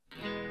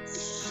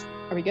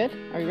Are we good?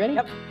 Are we ready?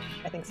 Yep,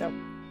 I think so.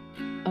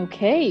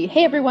 Okay.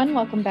 Hey, everyone.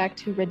 Welcome back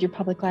to Red Deer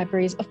Public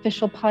Library's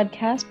official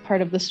podcast,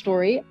 Part of the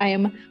Story. I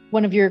am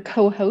one of your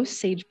co-hosts,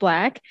 Sage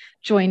Black,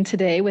 joined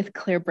today with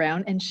Claire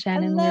Brown and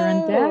Shannon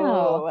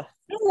Lirandell.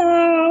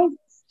 Hello.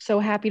 So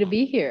happy to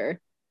be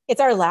here. It's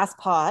our last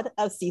pod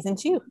of season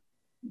 2.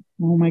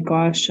 Oh my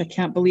gosh, I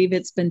can't believe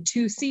it's been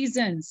 2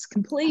 seasons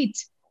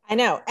complete. I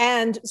know.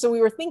 And so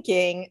we were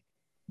thinking,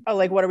 oh,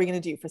 like, what are we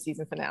going to do for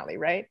season finale,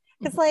 right?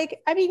 Because, like,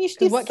 I mean, you should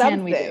do what something,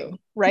 can we do?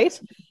 Right?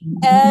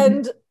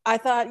 And I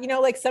thought,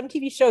 like some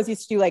TV shows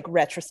used to do like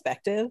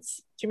retrospectives.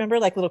 Do you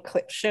remember like little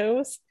clip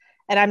shows?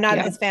 And I'm not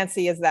as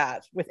fancy as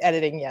that with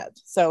editing yet.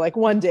 So like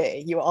one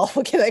day you all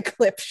will get a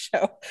clip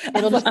show.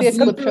 It'll just be a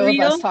clip show of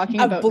us talking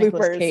about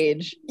Nicolas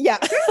Cage. Yeah.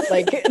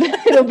 Like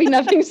it'll be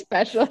nothing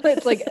special.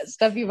 It's like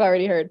stuff you've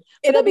already heard.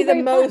 It'll be the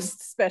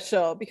most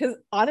special because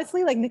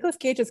honestly, like Nicolas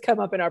Cage has come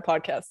up in our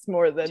podcasts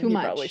more than he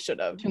probably should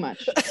have. Too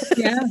much.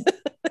 Yeah.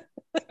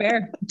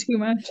 Fair. Too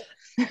much.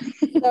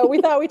 So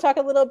we thought we'd talk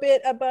a little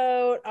bit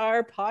about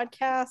our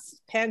podcast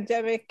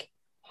pandemic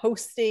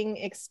hosting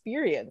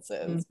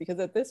experiences because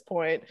at this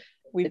point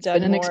we've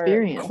done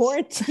more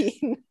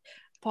quarantine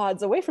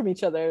pods away from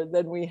each other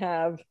than we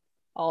have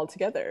all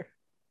together,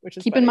 which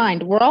is keep in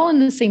mind we're all in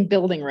the same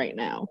building right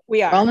now.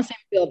 We're all in the same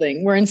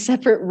building. We're in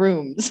separate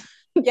rooms.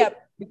 Yep.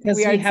 Because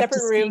we are in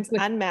separate rooms,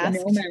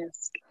 unmasked. No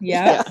mask.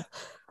 Yeah.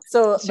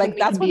 So like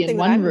that's one thing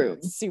that I'm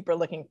room. super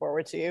looking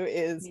forward to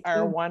is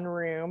our one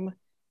room,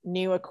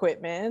 new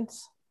equipment,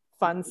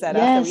 fun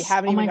setup that we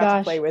haven't even got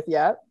to play with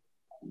yet.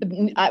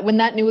 When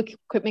that new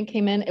equipment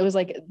came in, it was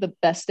like the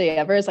best day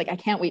ever. It's like I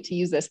can't wait to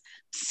use this.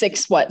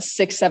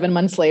 6-7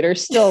 months later,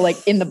 still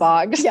like in the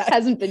box.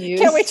 Hasn't been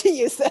used. Can't wait to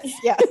use this.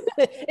 Yeah,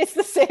 it's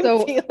the same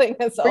feeling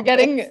as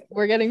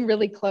we're getting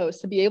really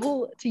close to be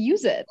able to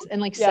use it and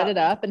like set it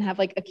up and have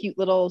like a cute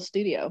little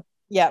studio.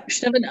 Yeah, we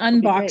should have an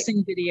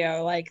unboxing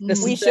video. Like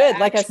this, we should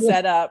like a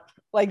setup.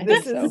 Like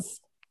this is.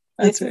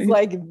 This is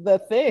like the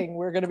thing.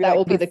 We're going to be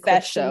like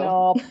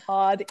professional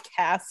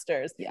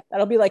podcasters. Yeah.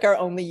 That'll be like our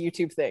only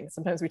YouTube thing.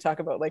 Sometimes we talk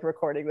about like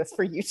recording this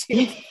for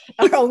YouTube.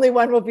 Our only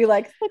one will be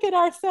like, look at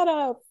our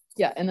setup.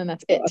 Yeah. And then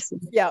that's it. Awesome.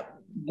 Yeah.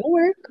 It'll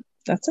work.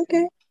 That's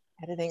okay.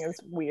 Editing is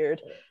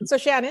weird. So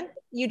Shannon,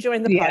 you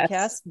joined the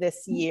podcast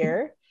this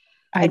year.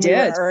 I did.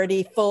 We were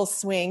already full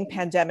swing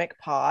pandemic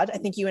pod. I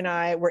think you and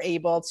I were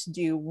able to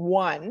do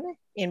one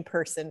in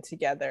person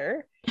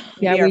together.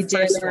 Yeah, we did.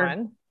 First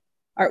one.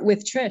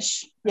 With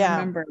Trish. Yeah. I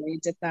remember we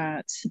did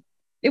that.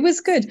 It was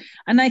good.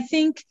 And I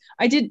think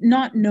I did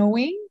not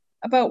knowing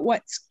about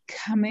what's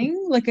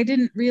coming. Like I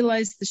didn't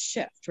realize the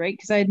shift, right?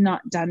 Because I had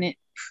not done it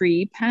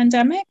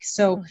pre-pandemic.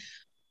 So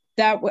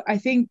I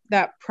think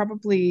that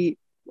probably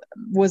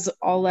was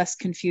all less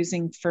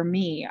confusing for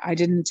me. I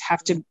didn't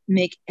have to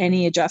make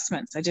any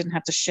adjustments. I didn't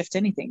have to shift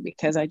anything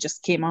because I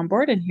just came on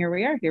board and here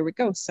we are. Here we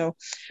go. So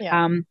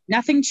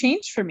nothing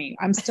changed for me.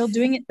 I'm still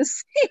doing it the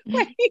same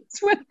way as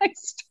when I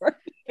started.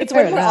 It's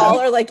when we all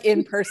are like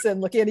in person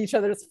looking at each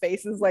other's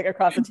faces like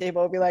across the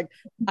table and be like,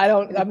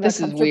 this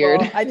is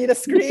weird. I need a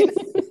screen.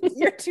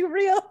 You're too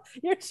real.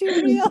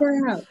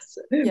 Perhaps.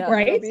 Yeah,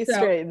 right? It'll be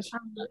strange.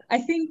 I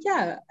think,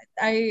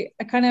 I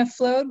kind of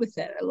flowed with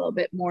it a little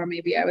bit more.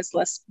 Maybe I was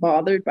less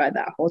bothered by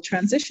that whole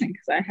transition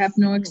because I have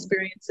no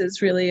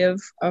experiences really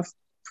of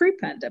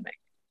pre-pandemic.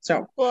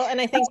 So, well, and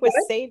I think with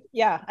Sage,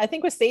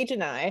 with Sage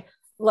and I,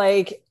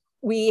 like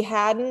we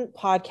hadn't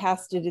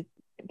podcasted, is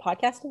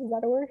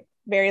that a word?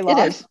 Very long.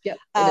 It is. Yep,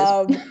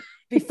 it is.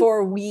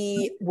 Before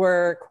we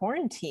were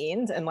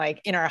quarantined and like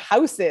in our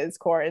houses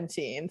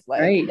quarantined,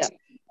 like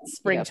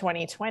spring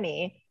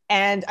 2020.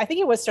 And I think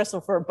it was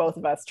stressful for both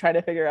of us trying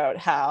to figure out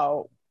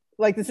how,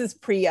 like, this is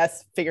pre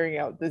us figuring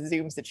out the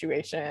Zoom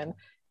situation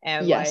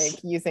and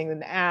like using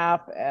an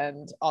app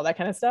and all that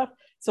kind of stuff.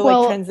 So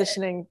like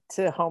transitioning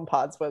to home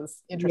pods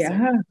was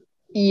interesting.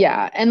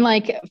 Yeah. And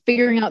like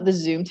figuring out the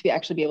Zoom to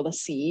actually be able to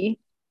see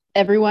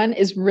everyone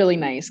is really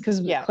nice because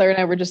Claire and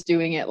I were just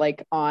doing it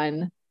like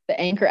on the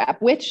Anchor app,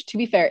 which to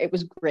be fair, it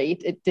was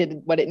great. It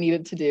did what it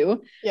needed to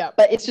do. Yeah.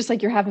 But it's just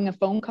like you're having a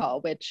phone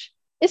call, which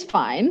is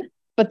fine.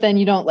 But then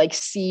you don't like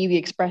see the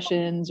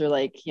expressions or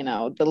like,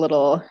 the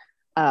little,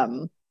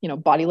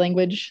 body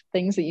language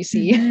things that you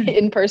see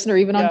in person or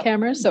even on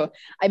camera. So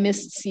I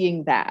missed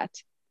seeing that.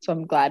 So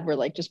I'm glad we're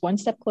like just one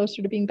step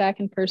closer to being back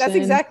in person. That's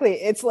exactly.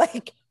 It's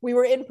like we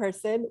were in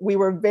person. We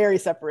were very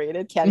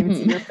separated. Can't even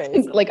see your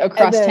face. Like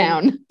across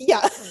town.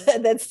 Yeah.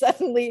 And then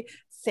suddenly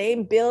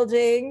same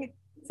building,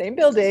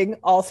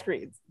 all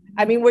screens.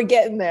 I mean, we're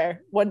getting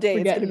there. One day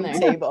it's going to be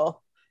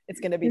table.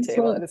 It's going to be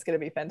table and it's going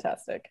to be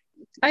fantastic.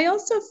 I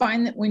also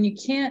find that when you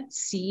can't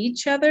see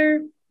each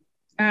other,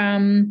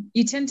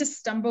 you tend to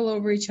stumble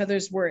over each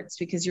other's words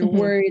because you're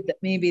worried that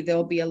maybe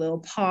there'll be a little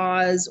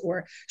pause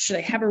or should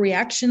I have a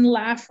reaction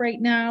laugh right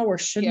now or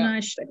shouldn't I?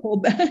 Should I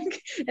hold back?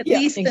 At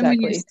least then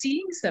when you're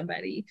seeing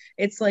somebody,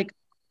 it's like,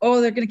 oh,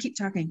 they're going to keep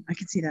talking. I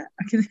can see that.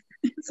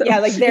 So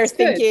like they're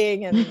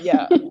thinking and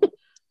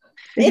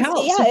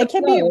it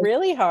can be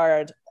really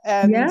hard.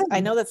 And I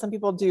know that some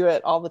people do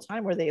it all the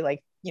time where they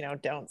like, you know,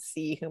 don't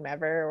see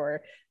whomever,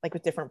 or like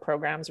with different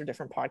programs or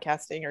different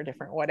podcasting or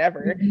different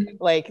whatever.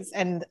 Like,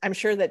 and I'm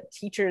sure that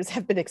teachers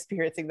have been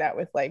experiencing that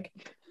with like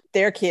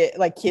their kids,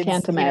 you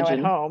know, at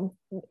home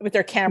with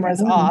their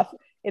cameras off.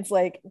 It's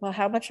like, well,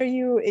 how much are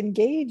you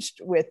engaged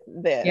with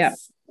this? Yeah.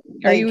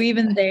 Are you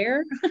even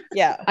there?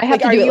 Yeah. I have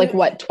to do it like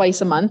what,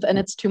 twice a month, and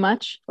it's too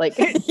much. Like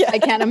I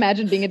can't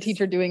imagine being a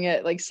teacher doing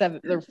it like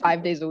 7 or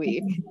 5 days a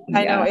week.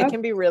 I know it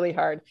can be really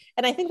hard.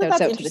 And I think that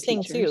that's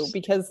interesting too,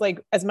 because like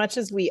as much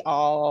as we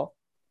all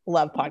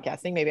love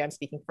podcasting, maybe I'm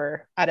speaking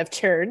for out of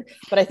turn,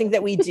 but I think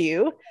that we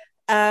do.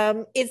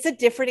 It's a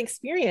different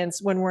experience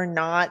when we're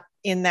not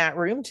in that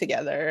room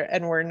together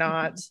and we're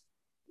not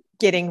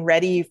getting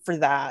ready for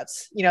that,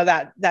 you know,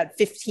 that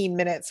 15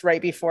 minutes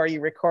right before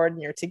you record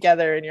and you're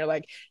together and you're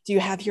like, do you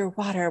have your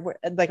water?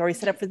 Like, are we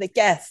set up for the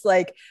guests?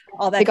 Like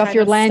all that. Take off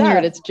your lanyard.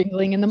 Stuff. It's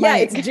jingling in the mic. Yeah,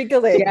 it's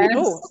jiggling. Yes.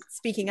 Oh,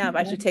 speaking of,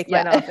 I should take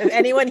mine off. If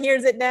anyone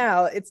hears it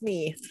now, it's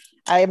me.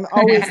 I'm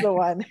always the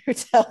one who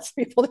tells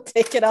people to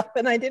take it off,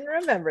 and I didn't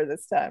remember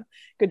this time.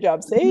 Good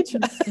job, Sage.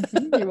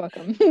 You're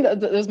welcome.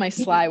 That was my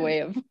sly way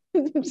of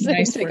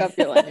saying take off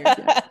your lanyard.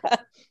 Yeah.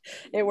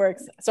 It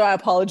works. So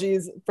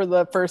apologies for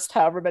the first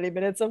however many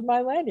minutes of my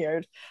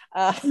lanyard.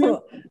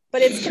 But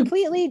it's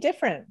completely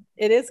different.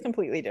 It is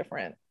completely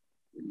different.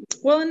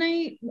 Well, and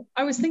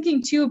I was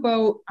thinking too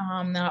about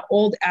that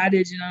old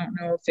adage, and I don't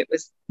know if it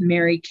was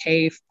Mary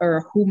Kay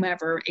or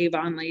whomever,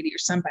 Avon lady or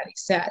somebody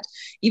said,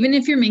 even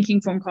if you're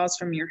making phone calls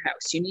from your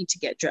house, you need to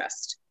get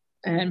dressed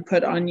and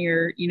put on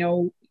your, you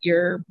know,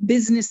 your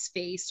business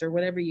face or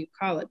whatever you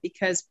call it,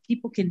 because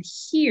people can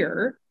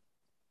hear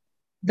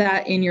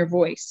that in your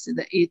voice.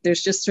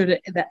 There's just sort of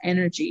that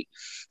energy.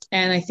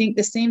 And I think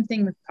the same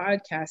thing with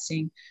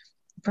podcasting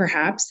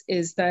perhaps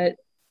is that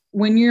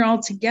when we were all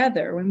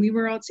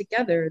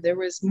together, there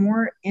was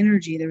more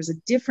energy. There was a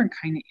different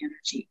kind of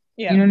energy.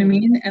 Yeah. You know what I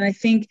mean? And I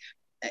think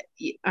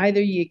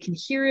either you can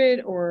hear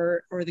it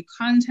or the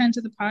content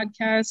of the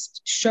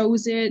podcast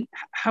shows it,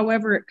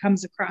 however it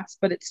comes across,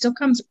 but it still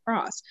comes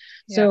across.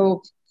 Yeah.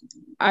 So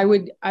I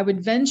would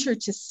venture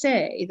to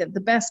say that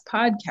the best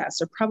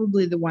podcasts are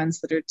probably the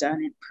ones that are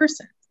done in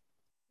person.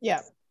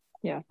 Yeah.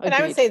 Yeah. And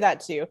I would say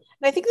that too. And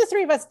I think the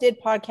three of us did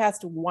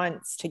podcast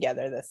once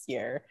together this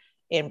year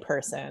in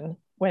person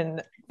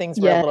when things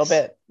were a little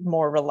bit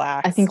more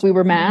relaxed. I think we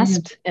were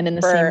masked and in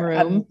the same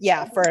room.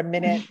 For a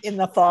minute in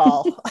the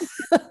fall.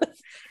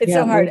 It's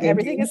so hard.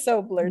 Everything is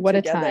so blurred together. What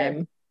a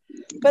time.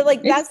 But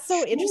like, that's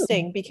so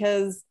interesting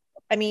because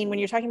I mean, when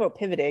you're talking about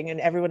pivoting, and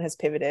everyone has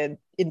pivoted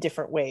in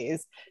different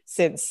ways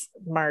since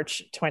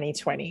March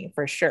 2020,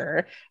 for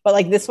sure. But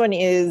like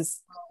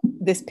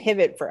this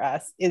pivot for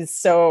us is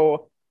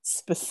so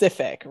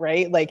specific,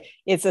 right? Like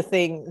it's a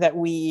thing that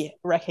we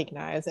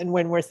recognize. And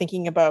when we're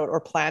thinking about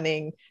or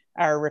planning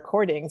our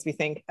recordings, we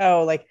think,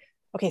 oh, like,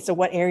 okay, so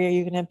what area are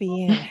you going to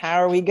be in?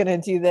 How are we going to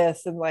do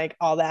this? And like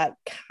all that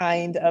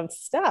kind of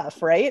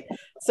stuff, right?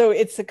 So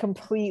it's a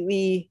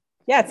completely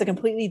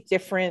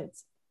different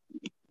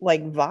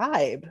like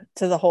vibe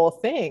to the whole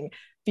thing,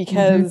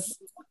 because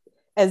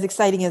as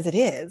exciting as it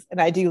is,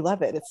 and I do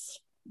love it, it's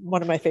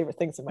one of my favorite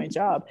things in my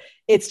job.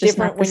 It's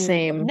different when the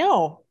same.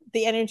 No,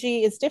 the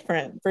energy is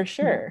different for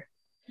sure.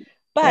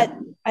 But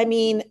I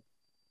mean,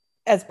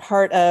 as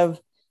part of,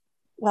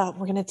 well,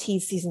 we're going to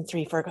tease season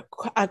 3 for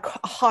a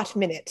hot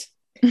minute.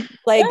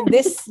 Like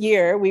this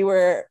year, we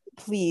were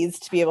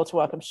pleased to be able to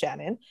welcome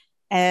Shannon,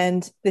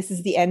 and this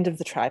is the end of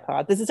the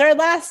tripod. This is our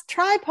last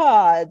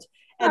tripod.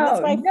 And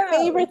that's my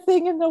favorite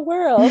thing in the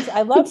world.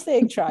 I love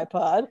saying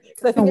tripod.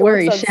 Don't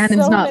worry,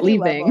 Shannon's not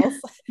leaving.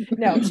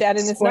 No,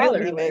 Shannon is not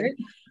leaving. Alert.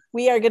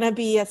 We are going to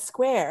be a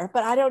square,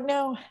 but I don't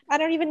know. I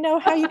don't even know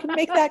how you can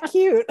make that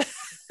cute.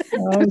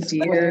 Oh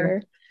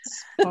dear.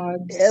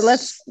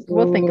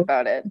 We'll think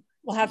about it.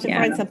 We'll have to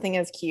find something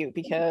as cute,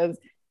 because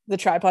the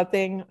tripod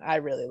thing I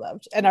really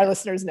loved. And our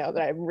listeners know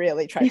that I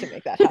really tried to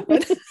make that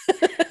happen.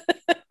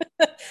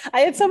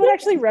 I had someone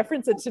actually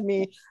reference it to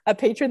me, a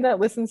patron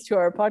that listens to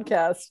our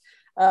podcast.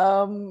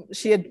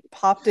 She had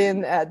popped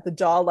in at the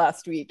doll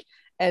last week,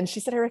 and she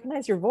said, I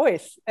recognize your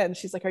voice. And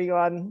she's like, are you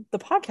on the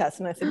podcast?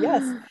 And I said,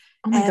 yes.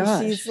 Oh my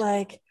gosh. She's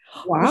like,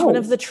 wow, which one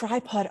of the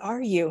tripod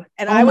are you?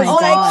 And I was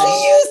like,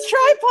 use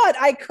tripod.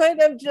 I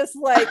could have just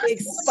like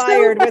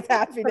expired with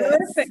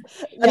happiness.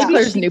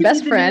 Claire's new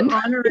best friend.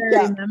 Honorary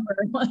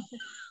member.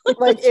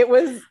 Like it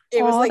was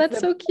like that's the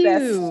so cute.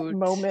 Best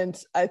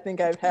moment I think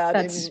I've had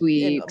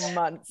in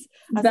months.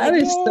 That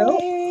is so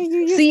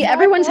see,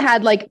 everyone's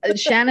had like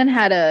Shannon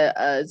had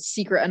a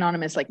secret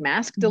anonymous like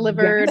mask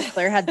delivered.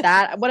 Claire had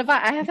that. What if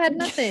I have had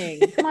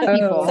nothing? Come on,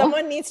 people.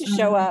 Someone needs to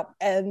show up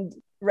and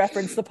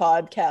reference the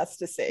podcast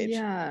to Sage.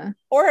 Yeah.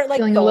 Or like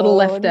feeling a little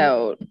left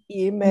out.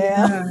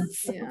 Email.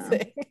 Yeah.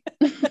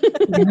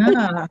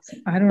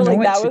 I don't know like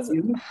what that to was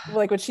do.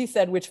 like when she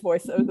said which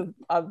voice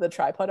of the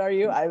tripod are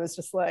you, I was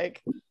just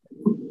like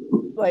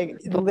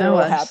literal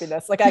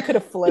happiness. Like I could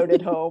have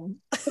floated home.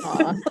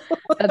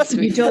 That's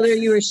sweet. You told her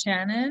you were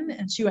Shannon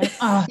and she went,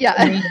 oh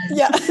yeah.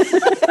 Yeah.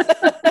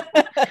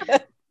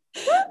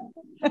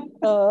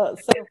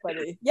 So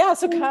funny. Yeah,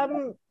 so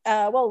come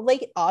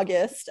late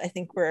August, I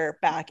think we're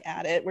back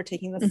at it. We're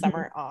taking the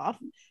summer off,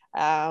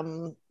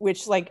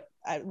 which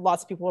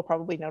lots of people will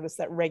probably notice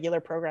that regular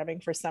programming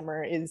for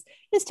summer is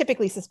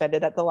typically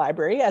suspended at the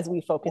library as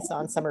we focus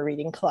on summer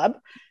reading club.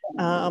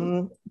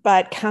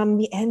 But come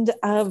the end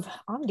of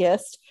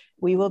August,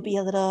 we will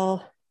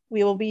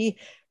be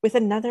with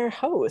another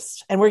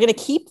host, and we're going to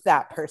keep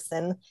that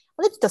person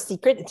a little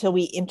secret until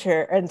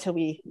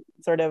we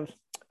sort of,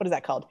 what is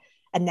that called?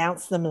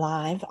 Announce them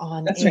live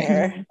on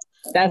air. Right.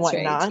 That's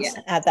whatnot right,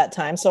 yeah. At that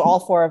time. So all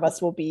four of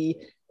us will be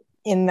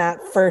in that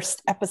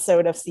first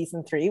episode of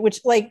season 3, which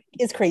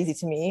is crazy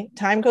to me.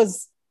 Time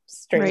goes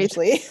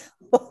strangely.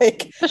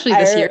 Right. Especially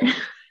this year.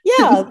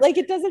 Yeah,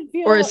 it doesn't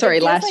feel. Or sorry,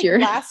 last year.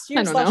 Last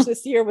year /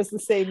 this year was the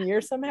same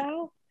year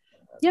somehow.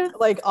 Yeah.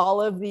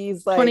 All of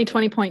these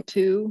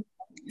 2020.2.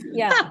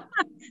 Yeah.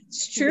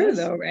 It's true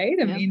though, right?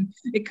 I mean,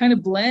 it kind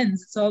of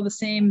blends. It's all the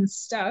same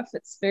stuff.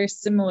 It's very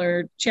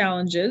similar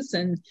challenges.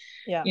 And,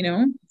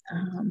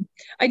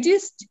 I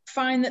just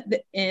find that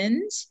the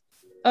end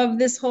of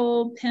this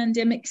whole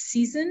pandemic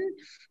season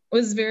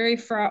was very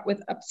fraught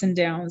with ups and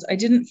downs. I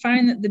didn't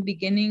find that the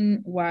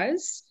beginning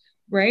was,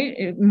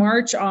 right?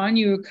 March on,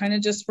 you kind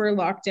of just were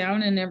locked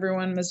down and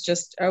everyone was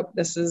just, oh,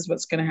 this is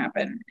what's going to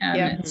happen.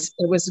 And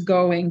it was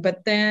going.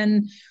 But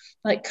then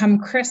come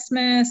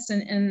Christmas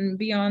and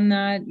beyond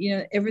that,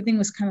 everything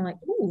was kind of like,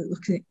 oh,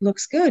 it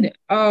looks good.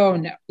 Oh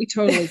no, we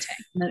totally tanked.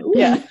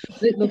 Then,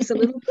 it looks a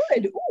little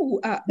good.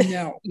 Oh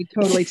no, we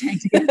totally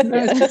tanked again.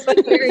 It's just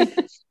very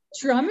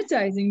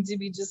traumatizing to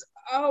be just,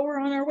 oh, we're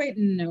on our way.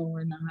 No,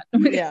 we're not.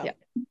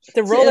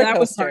 The roller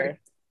coaster.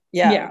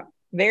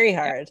 Very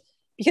hard.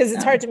 Because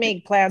it's hard to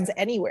make plans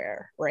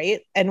anywhere,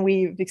 right? And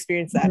we've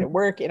experienced that at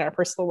work, in our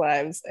personal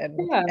lives, and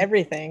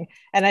everything.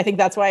 And I think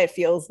that's why it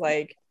feels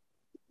like,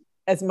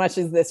 as much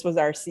as this was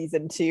our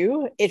season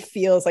 2, it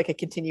feels like a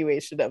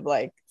continuation of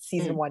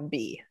season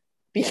 1B,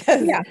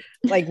 because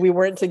we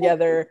weren't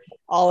together.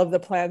 All of the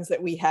plans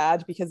that we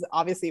had, because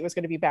obviously it was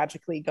going to be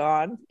magically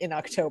gone in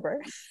October.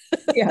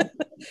 Exactly.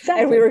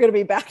 And we were going to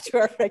be back to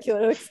our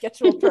regular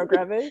scheduled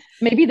programming.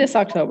 Maybe this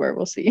October,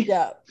 we'll see.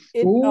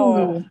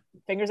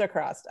 Fingers are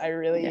crossed. I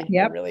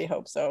really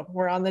hope so.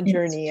 We're on the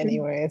journey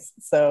anyways.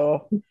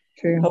 So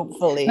True.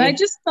 Hopefully. And I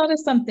just thought of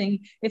something.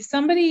 If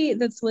somebody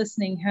that's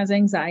listening has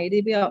anxiety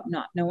about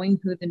not knowing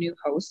who the new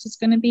host is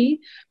going to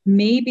be,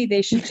 maybe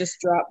they should just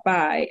drop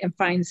by and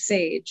find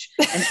Sage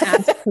and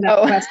ask her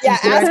that question. Yeah,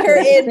 ask her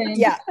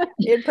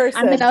in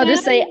person. And then I'll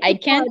just say, I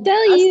can't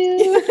tell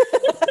you.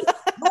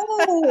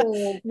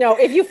 No,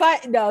 if you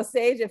find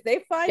Sage, if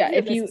they find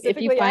if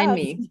you find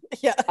me,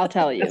 I'll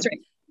tell you. That's right.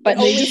 But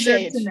only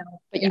Sage.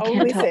 But you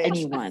can't tell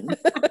anyone,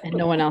 and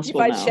no one else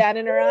will know. If you find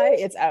Shannon or I,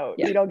 it's out.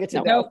 You don't get to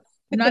know. Nope.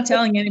 I'm not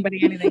telling anybody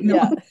anything. No.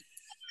 Yeah.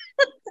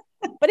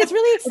 But it's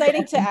really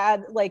exciting to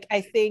add, I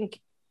think,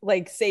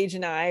 Sage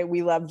and I,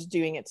 we loved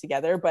doing it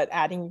together, but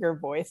adding your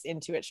voice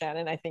into it,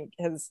 Shannon, I think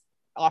has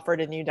offered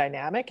a new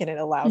dynamic, and it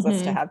allows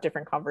us to have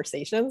different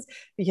conversations,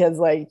 because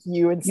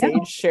you and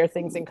Sage share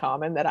things in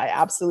common that I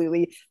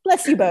absolutely,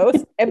 bless you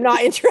both, am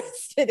not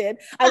interested in.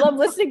 I love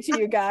listening to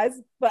you guys,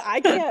 but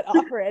I can't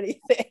offer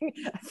anything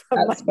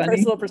from my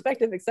personal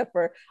perspective, except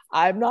for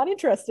I'm not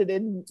interested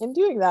in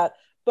doing that.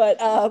 But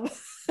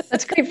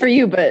that's great for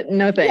you, but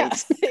no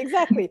thanks. Yeah,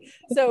 exactly.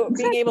 So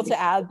being able to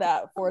add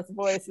that fourth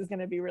voice is going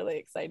to be really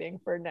exciting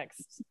for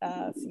next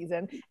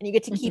season, and you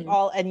get to keep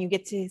and you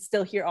get to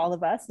still hear all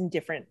of us in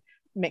different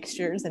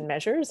mixtures and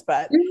measures,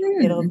 but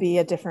it'll be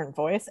a different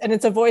voice, and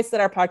it's a voice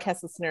that our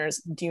podcast listeners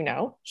do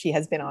know. She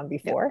has been on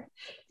before,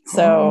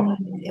 so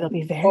it'll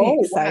be very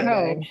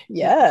exciting. Wow.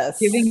 Yes,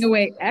 giving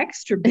away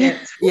extra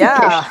bits.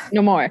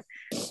 No more.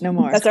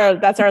 That's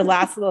our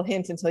last little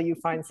hint until you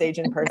find Sage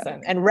in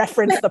person and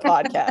reference the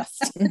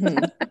podcast.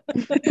 And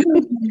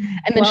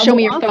then show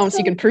me your phone so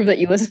you can prove that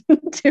you listen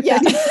to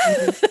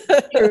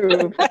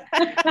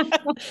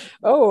it.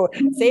 Oh,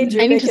 Sage,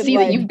 I need to see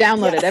that you've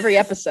downloaded every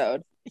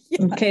episode.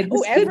 Okay,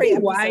 this is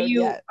why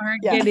you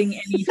aren't getting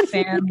any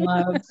fan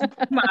love.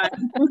 Come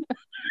on.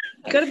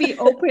 You gotta be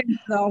open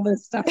for all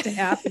this stuff to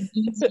happen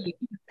easy.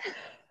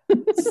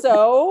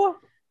 So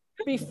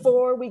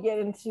before we get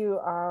into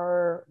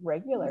our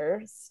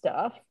regular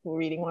stuff,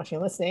 reading, watching,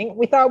 listening,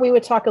 we thought we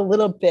would talk a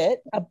little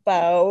bit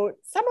about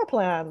summer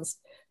plans,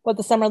 what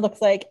the summer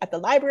looks like at the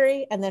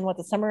library, and then what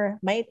the summer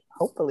might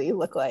hopefully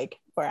look like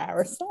for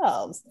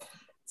ourselves.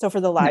 So for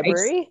the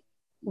library,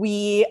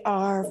 we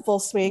are full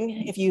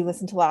swing. If you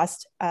listened to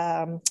last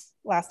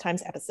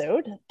time's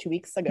episode 2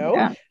 weeks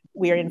ago,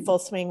 we are in full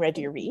swing Read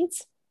Your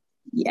Reads.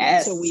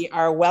 Yes. So we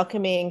are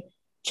welcoming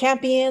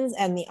champions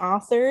and the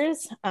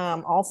authors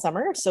all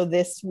summer. So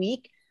this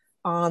week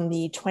on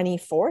the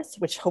 24th,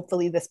 which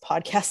hopefully this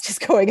podcast is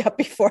going up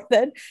before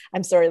then.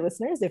 I'm sorry,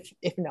 listeners,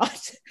 if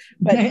not,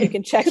 but you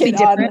can check it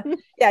on.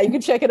 Yeah, you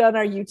can check it on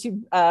our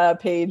YouTube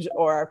page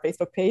or our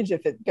Facebook page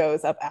if it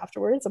goes up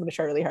afterwards. I'm going to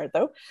try really hard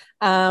though.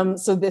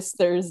 So this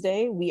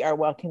Thursday, we are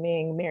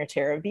welcoming Mare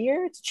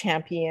Terravere to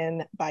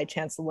Champion by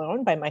Chance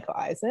Alone by Michael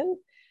Eisen.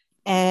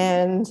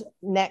 And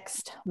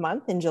next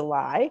month in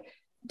July,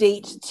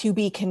 date to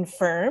be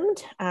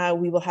confirmed.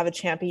 We will have a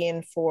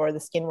champion for the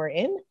skin we're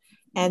in.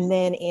 And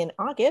then in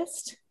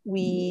August,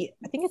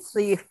 I think it's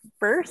the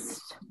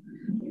first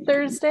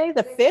Thursday,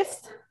 the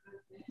 5th.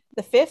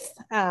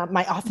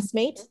 My office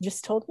mate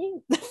just told me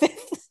the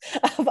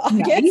 5th of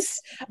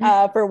August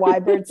for Why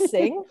Birds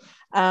Sing.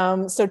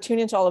 So tune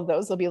into all of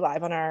those. They'll be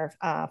live on our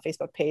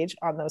Facebook page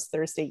on those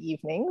Thursday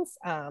evenings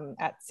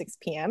at 6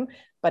 p.m.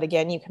 But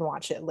again, you can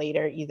watch it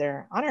later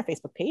either on our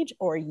Facebook page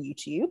or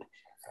YouTube.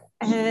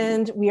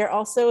 And we are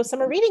also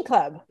Summer Reading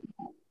Club.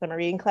 Summer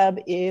Reading Club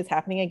is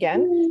happening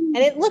again. And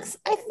it looks,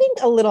 I think,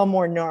 a little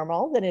more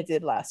normal than it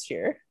did last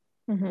year.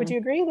 Mm-hmm. Would you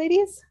agree,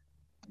 ladies?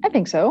 I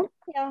think so.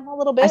 Yeah, a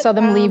little bit. I saw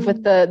them leave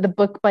with the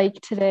book bike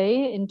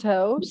today in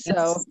tow.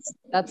 So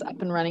that's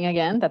up and running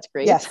again. That's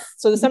great. Yes.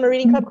 So the Summer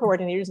Reading Club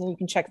coordinators, and you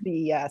can check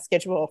the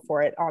schedule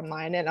for it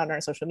online and on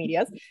our social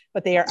medias,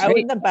 but they are out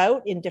and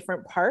about in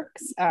different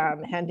parks,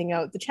 handing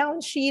out the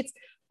challenge sheets,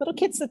 little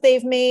kits that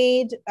they've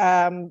made.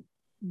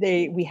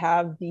 We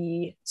have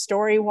the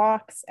story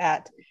walks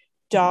at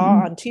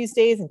Daw on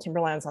Tuesdays and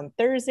Timberlands on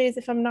Thursdays,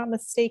 if I'm not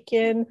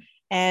mistaken.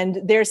 And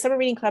there's Summer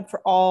Reading Club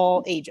for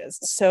all ages.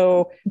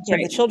 So you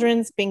have the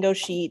children's bingo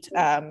sheet,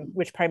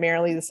 which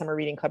primarily the Summer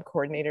Reading Club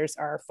coordinators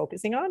are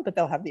focusing on, but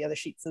they'll have the other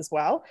sheets as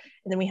well.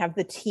 And then we have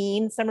the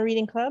teen Summer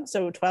Reading Club,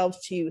 so 12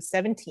 to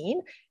 17.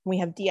 And we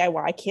have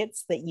DIY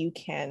kits that you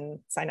can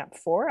sign up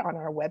for on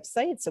our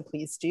website, so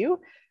please do.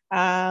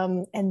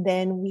 And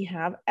then we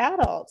have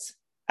adults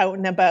out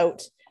and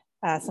about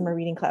Summer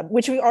Reading Club,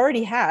 which we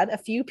already had a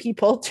few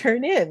people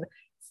turn in.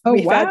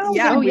 We've wow.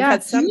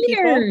 Had some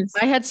people.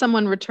 I had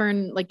someone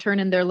turn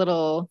in their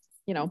little,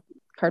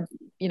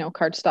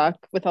 card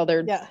stock with all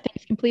their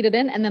things completed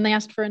in, and then they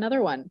asked for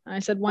another one. I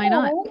said, why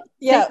not?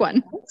 Take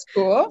one. That's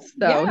cool.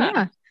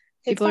 So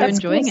people are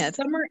enjoying it.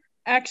 Summer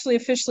actually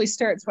officially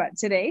starts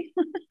today?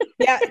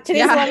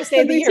 Today's the longest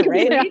day of the year,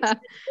 right?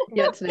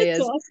 Yeah, today is.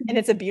 Awesome. And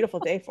it's a beautiful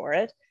day for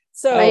it.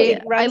 So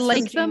I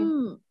like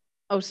them.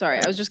 Oh, sorry.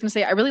 I was just going to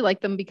say, I really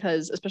like them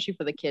because, especially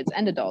for the kids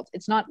and adults,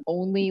 it's not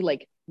only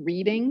like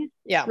reading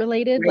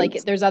related. Right.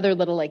 Like there's other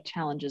little like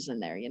challenges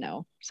in there,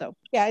 so.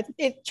 Yeah,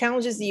 it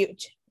challenges you,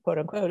 quote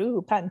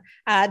unquote, pun,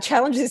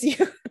 challenges you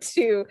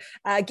to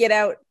get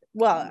out.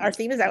 Well, our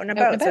theme is out and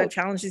about. So it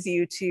challenges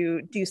you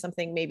to do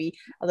something maybe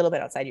a little bit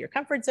outside of your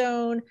comfort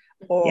zone,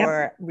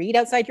 or read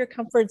outside your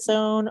comfort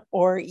zone,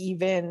 or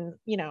even,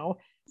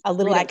 a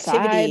little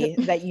activity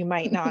that you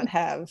might not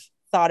have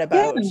thought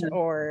about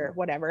or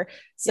whatever.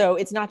 So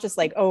it's not just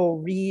like,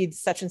 read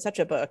such and such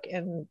a book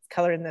and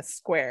color in this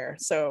square.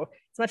 So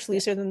it's much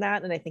looser than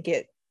that. And I think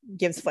it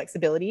gives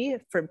flexibility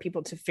for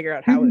people to figure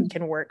out how it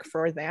can work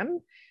for them,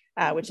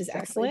 which is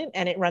excellent.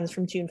 And it runs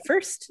from June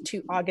 1st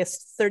to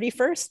August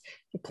 31st.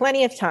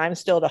 Plenty of time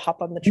still to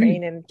hop on the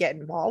train and get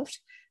involved.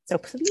 So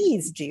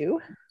please do.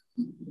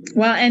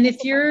 Well, and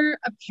if you're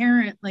a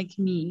parent like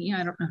me,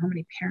 I don't know how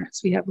many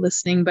parents we have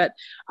listening, but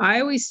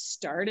I always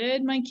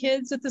started my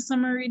kids at the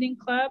Summer Reading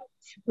Club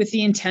with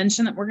the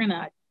intention that we're going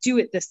to do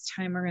it this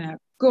time. We're going to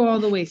go all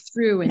the way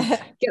through and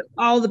get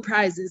all the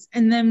prizes.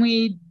 And then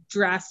we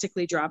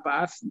drastically drop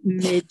off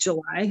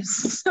mid-July.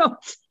 So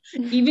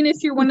even if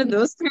you're one of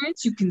those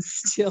parents, you can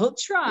still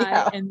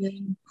try and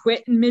then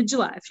quit in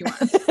mid-July if you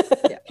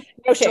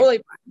want. Totally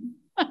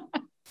fine.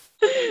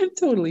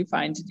 Totally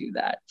fine to do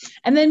that.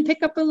 And then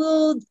pick up a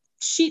little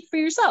sheet for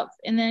yourself,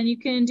 and then you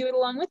can do it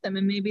along with them,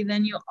 and maybe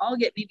then you'll all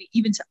get maybe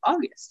even to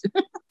August.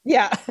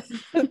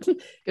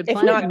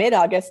 If not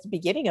mid-August,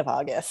 beginning of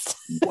August.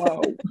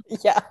 Whoa.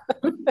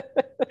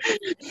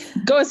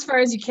 Go as far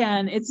as you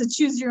can. It's a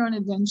choose your own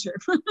adventure.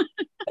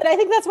 But I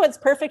think that's what's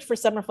perfect for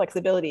summer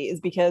flexibility, is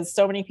because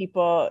so many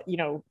people,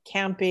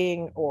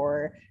 camping,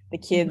 or the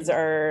kids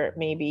are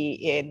maybe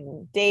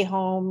in day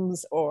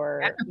homes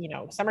or,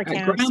 summer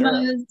camps,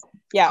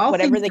 or,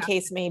 whatever the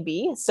case may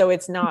be. So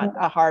it's not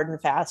a hard and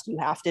fast, you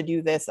have to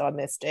do this on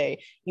this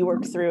day. You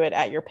work through it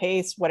at your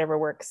pace, whatever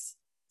works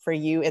for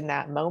you in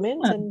that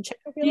moment, and check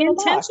out your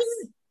little box.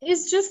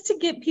 Is just to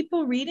get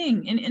people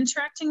reading and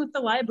interacting with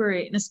the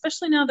library, and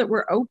especially now that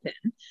we're open,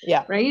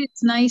 right?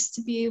 It's nice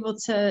to be able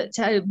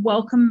to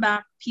welcome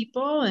back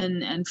people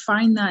and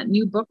find that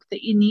new book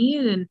that you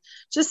need, and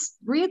just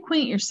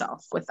reacquaint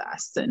yourself with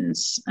us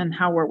and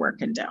how we're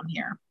working down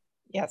here.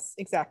 Yes,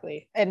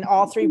 exactly. And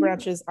all three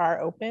branches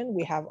are open.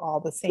 We have all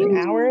the same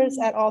hours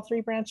at all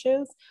three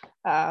branches,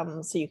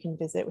 so you can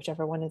visit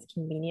whichever one is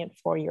convenient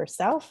for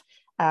yourself.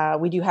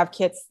 We do have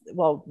kits.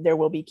 Well, there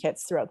will be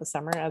kits throughout the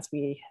summer, as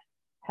we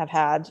have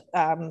had.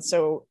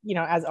 So,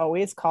 as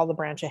always, call the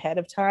branch ahead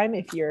of time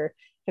if you're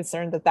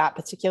concerned that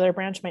particular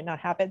branch might not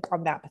have it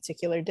on that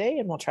particular day.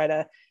 And we'll try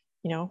to,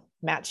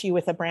 match you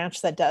with a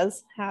branch that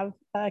does have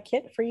a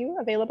kit for you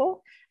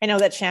available. I know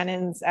that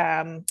Shannon's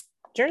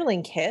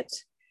journaling kit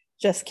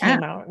just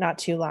came out not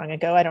too long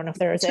ago. I don't know if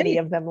there was any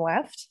of them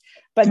left,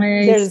 but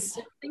I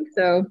think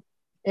so.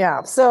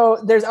 Yeah.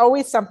 So there's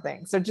always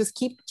something. So just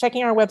keep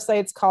checking our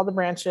websites, call the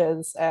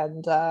branches,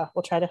 and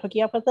we'll try to hook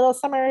you up with little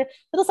summer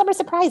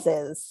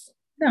surprises.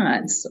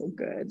 That's so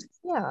good.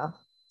 Yeah.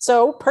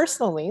 So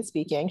personally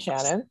speaking,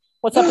 Shannon,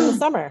 what's up in the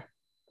summer?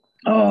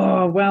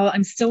 Oh, well,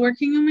 I'm still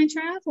working on my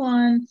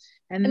triathlon,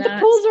 and the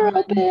pools are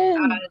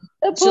open.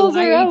 The pools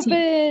are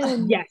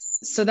open. Yes.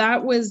 So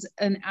that was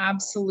an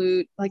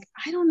absolute, like,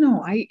 I don't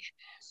know.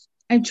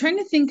 I'm trying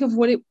to think of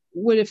what it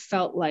would have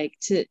felt like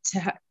to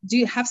do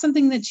you have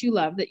something that you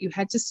love that you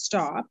had to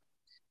stop,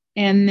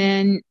 and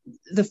then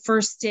the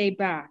first day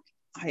back,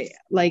 I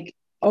like,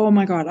 oh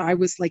my God, I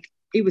was like,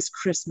 it was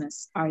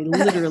Christmas. I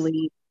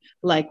literally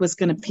like was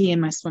going to pee in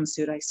my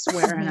swimsuit, I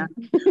swear. And I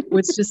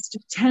was just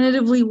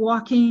tentatively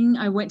walking.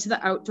 I went to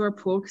the outdoor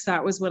pool because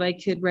that was what I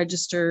could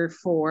register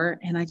for.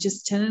 And I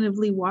just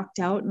tentatively walked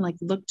out and like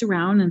looked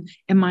around and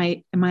am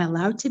I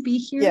allowed to be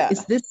here? Yeah.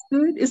 Is this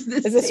good? Is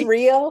this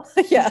real?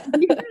 Yeah.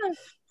 Yeah.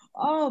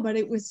 Oh, but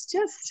it was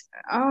just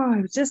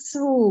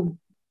so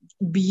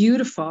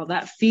beautiful,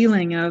 that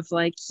feeling of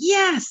like,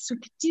 yes, we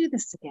could do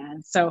this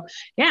again. So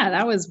yeah,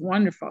 that was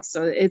wonderful.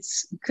 So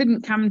it's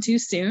couldn't come too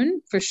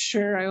soon for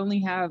sure. I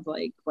only have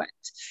like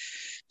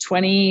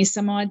 20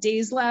 some odd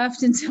days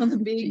left until the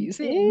big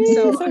thing.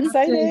 So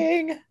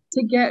exciting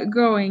to get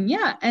going.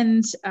 Yeah.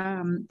 And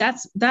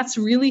that's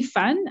really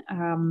fun.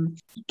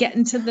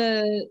 Getting to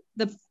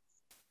the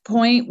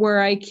point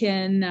where I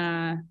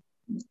can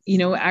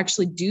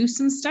actually do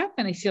some stuff,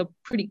 and I feel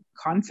pretty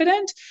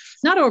confident,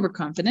 not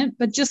overconfident,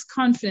 but just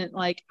confident,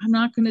 like I'm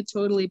not going to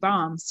totally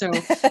bomb. So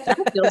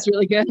that feels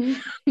really good.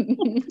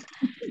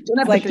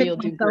 Likely you'll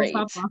do great.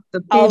 I'll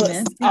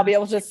be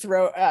able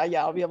to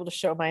I'll be able to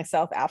show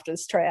myself after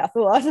this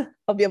triathlon.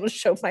 I'll be able to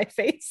show my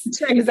face.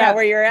 Right. Is that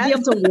where you're at? Be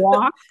able to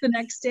walk the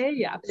next day.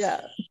 Yeah.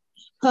 Yeah.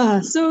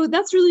 So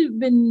that's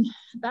been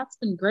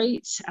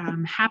great.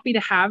 Happy to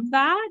have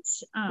that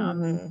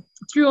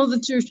through all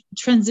the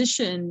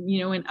transition,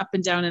 and up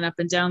and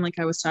down, like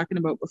I was talking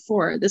about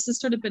before. This has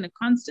sort of been a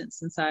constant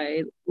since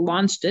I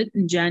launched it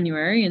in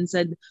January and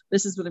said,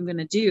 this is what I'm going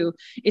to do.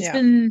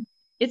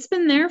 It's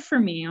been there for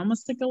me,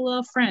 almost like a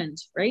little friend,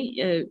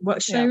 right?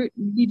 What should I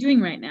be doing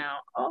right now?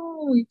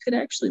 Oh, you could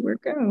actually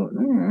work out.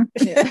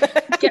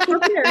 Get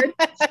prepared.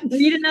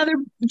 Read another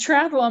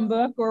triathlon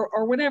book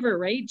or whatever,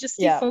 right? Just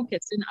stay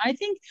focused. And I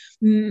think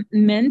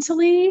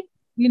mentally,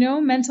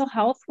 mental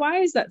health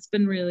wise, that's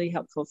been really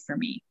helpful for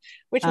me.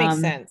 Which makes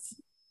sense.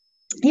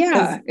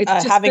 Yeah. It's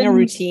just having a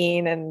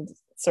routine and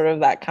sort of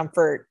that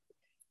comfort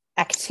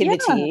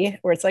activity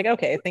where it's like,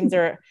 okay, things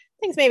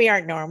maybe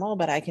aren't normal,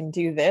 but I can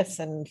do this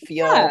and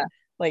feel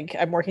like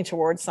I'm working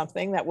towards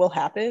something that will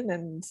happen.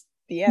 And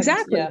the end.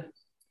 Exactly.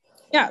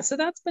 Yeah. So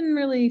that's been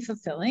really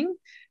fulfilling.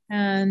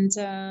 And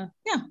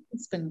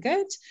it's been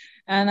good.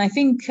 And I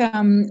think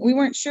we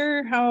weren't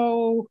sure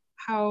how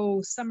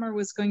summer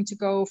was going to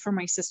go for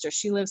my sister.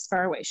 She lives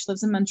far away. She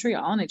lives in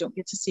Montreal, and I don't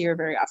get to see her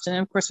very often.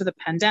 And of course, with the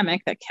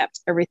pandemic, that kept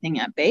everything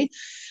at bay.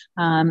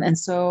 And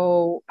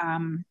so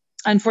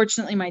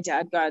unfortunately, my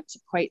dad got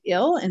quite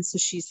ill, and so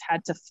she's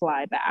had to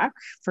fly back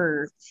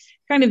for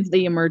kind of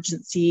the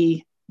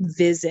emergency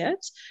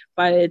visit,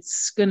 but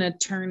it's going to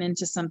turn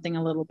into something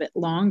a little bit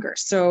longer.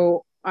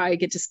 So I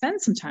get to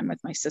spend some time with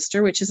my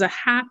sister, which is a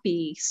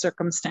happy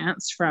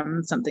circumstance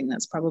from something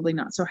that's probably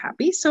not so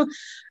happy. So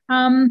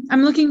I'm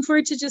looking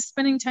forward to just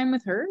spending time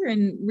with her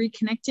and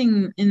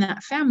reconnecting in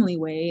that family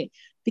way,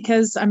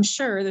 because I'm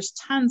sure there's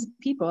tons of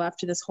people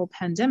after this whole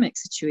pandemic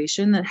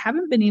situation that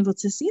haven't been able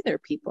to see their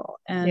people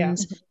and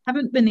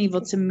haven't been able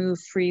to move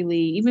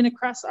freely, even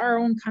across our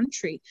own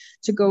country,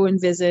 to go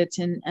and visit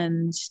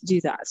and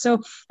do that.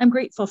 So I'm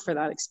grateful for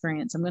that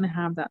experience. I'm going to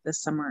have that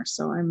this summer.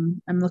 So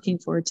I'm looking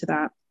forward to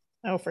that.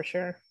 Oh, for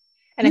sure.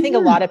 And I think a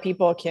lot of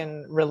people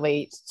can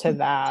relate to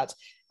that.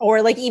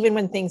 Or like even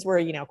when things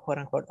were, quote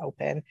unquote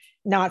open,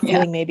 not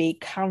feeling maybe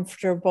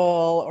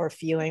comfortable or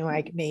feeling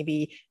like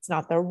maybe it's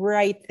not the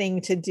right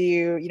thing to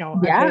do, I'm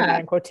putting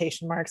that in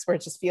quotation marks, where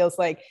it just feels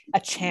like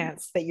a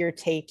chance that you're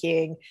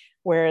taking.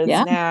 Whereas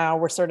now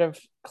we're sort of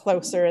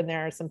closer and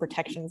there are some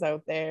protections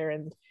out there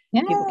and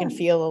people can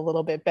feel a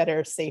little bit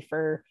better,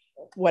 safer,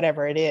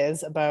 whatever it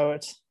is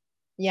about,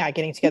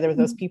 getting together with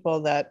those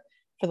people that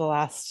for the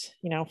last,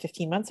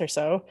 15 months or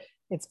so,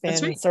 it's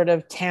been sort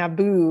of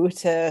taboo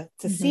to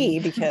see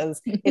because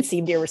it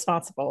seemed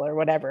irresponsible or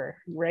whatever,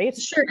 right?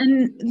 Sure.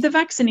 And the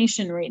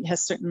vaccination rate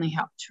has certainly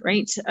helped,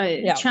 right?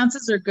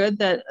 Chances are good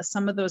that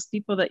some of those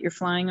people that you're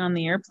flying on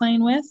the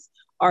airplane with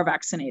are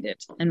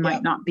vaccinated and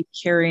might not be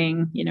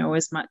carrying,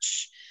 as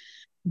much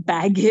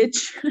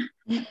baggage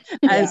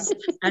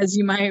as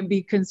you might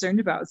be concerned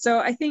about. So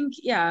I think,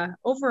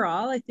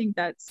 overall, I think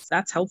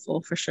that's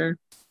helpful for sure.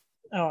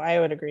 Oh, I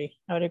would agree.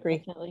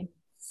 Definitely.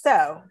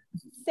 So,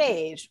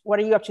 Sage, what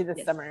are you up to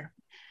this summer?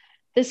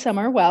 This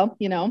summer, well,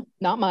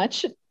 not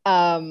much.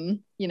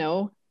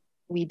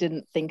 We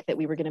didn't think that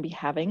we were going to be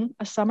having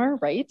a summer,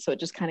 right? So it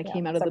just kind of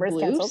came out of the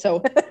blue. Canceled.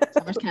 So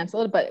summer's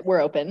canceled, but we're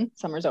open.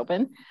 Summer's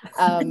open.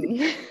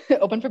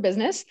 Open for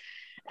business.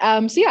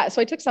 So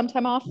I took some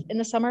time off in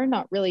the summer.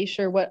 Not really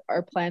sure what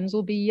our plans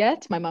will be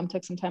yet. My mom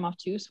took some time off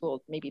too, so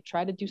we'll maybe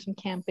try to do some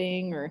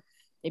camping or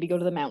maybe go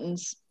to the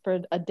mountains for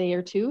a day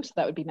or two. So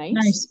that would be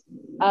nice.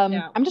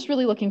 I'm just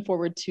really looking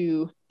forward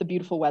to the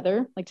beautiful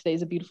weather. Like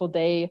today's a beautiful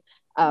day.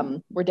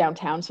 we're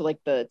downtown, so like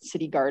the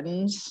city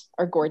gardens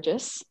are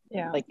gorgeous.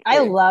 Yeah, like I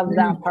love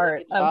that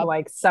part of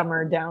like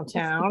summer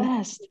downtown.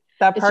 It's the best.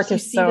 That park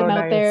is so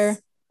nice. Out there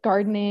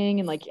gardening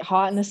and like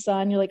hot in the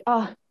sun. You're like,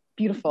 oh,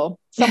 beautiful.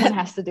 Someone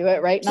has to do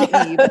it, right? Not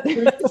me,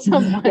 but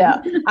someone.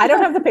 Yeah, I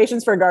don't have the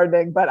patience for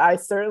gardening, but I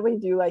certainly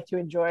do like to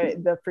enjoy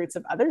the fruits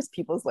of others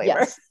people's labor.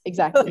 Yes,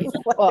 exactly.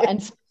 Well,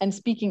 and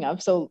speaking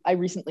of, so I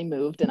recently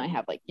moved and I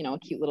have like, a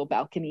cute little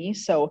balcony.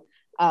 So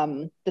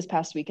this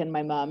past weekend,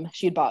 my mom,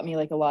 she had bought me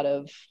like a lot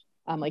of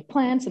like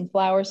plants and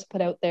flowers to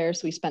put out there.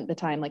 So we spent the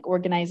time like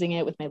organizing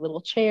it with my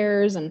little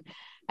chairs, and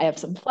I have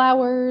some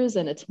flowers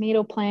and a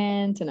tomato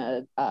plant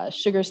and a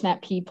sugar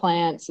snap pea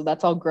plant. So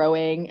that's all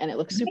growing and it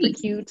looks super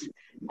cute.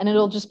 And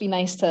it'll just be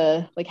nice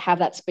to like have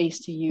that space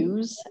to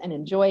use and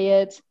enjoy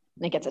it.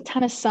 And it gets a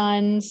ton of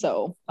sun.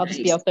 So I'll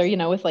just be out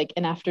there, with like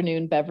an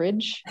afternoon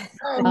beverage,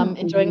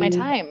 enjoying my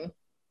time.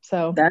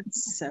 So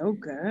that's so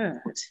good.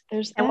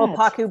 There's and will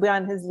Paku be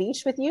on his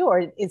leash with you,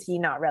 or is he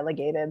not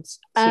relegated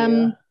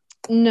to...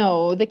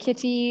 No, the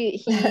kitty,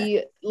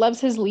 he loves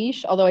his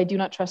leash, although I do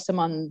not trust him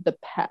on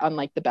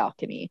like the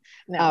balcony.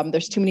 No.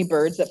 There's too many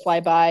birds that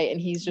fly by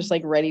and he's just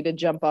like ready to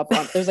jump up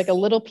on. There's like a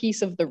little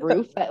piece of the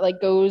roof that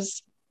like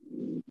goes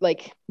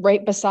like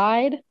right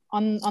beside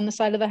on the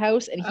side of the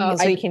house, and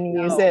he can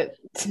use it.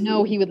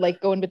 No, he would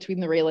like go in between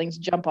the railings,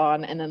 jump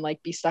on, and then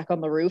like be stuck on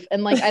the roof,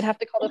 and like I'd have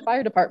to call the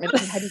fire department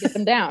because how do you get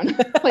them down?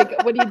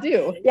 Like, what do you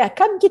do? Yeah,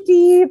 come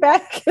kitty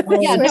back.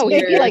 Yeah, no,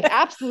 he'd be like,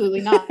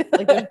 absolutely not.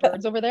 Like, there's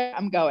birds over there,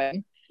 I'm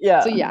going. Yeah.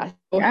 So yeah,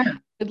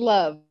 I'd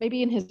love,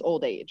 maybe in his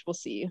old age, we'll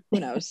see, who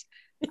knows.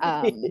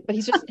 But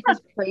his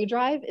prey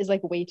drive is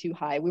like way too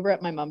high. We were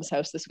at my mom's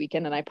house this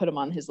weekend and I put him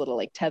on his little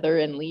like tether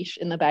and leash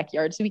in the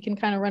backyard so he can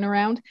kind of run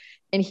around,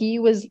 and he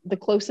was the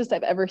closest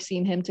I've ever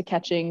seen him to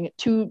catching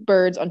two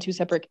birds on two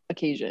separate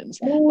occasions.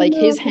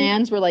 His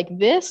hands were like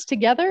this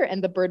together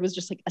and the bird was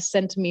just like a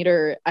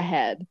centimeter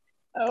ahead.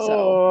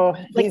 So,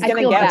 like, he's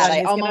gonna get that.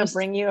 He's gonna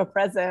bring you a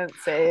present,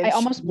 Sage. I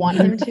almost want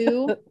him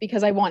to,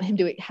 because I want him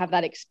to have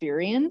that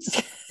experience,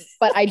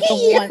 but I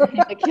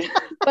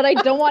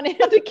don't want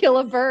him to kill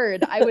a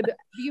bird. I would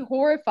be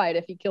horrified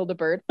if he killed a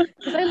bird,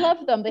 because I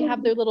love them. They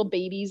have their little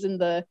babies in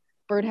the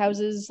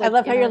birdhouses. Like, I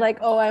love how you're like,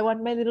 oh, I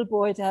want my little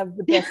boy to have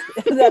the best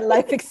that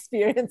life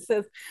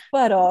experiences,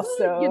 but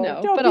also,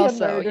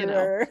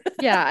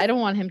 yeah, I don't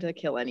want him to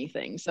kill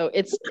anything. So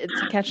it's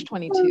a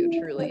catch-22,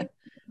 truly.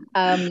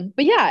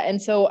 But yeah,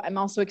 and so I'm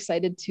also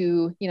excited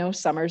to,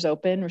 summer's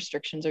open,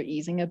 restrictions are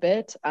easing a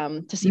bit,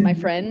 to see my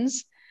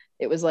friends.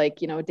 It was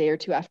like, a day or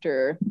two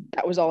after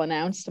that was all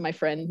announced, my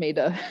friend made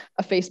a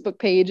Facebook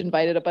page,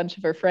 invited a bunch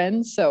of her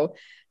friends. So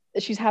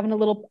she's having a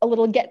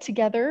little get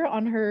together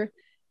in her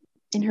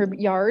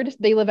yard.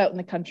 They live out in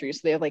the country, so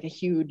they have like a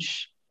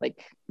huge,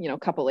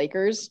 couple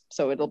acres.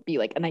 So it'll be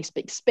like a nice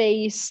big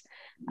space.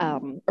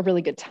 A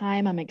really good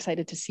time. I'm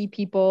excited to see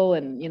people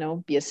and,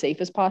 be as safe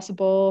as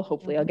possible.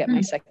 Hopefully I'll get my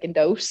second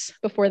dose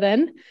before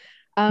then.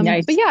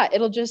 Nice. But yeah,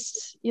 it'll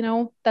just,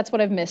 that's what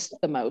I've missed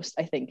the most,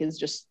 I think, is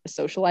just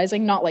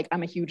socializing. Not like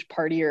I'm a huge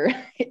partier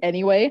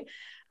anyway.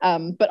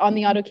 But on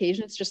the odd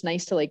occasion, it's just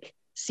nice to like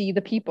see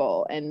the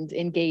people and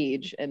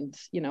engage and,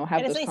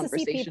 have those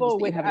conversations that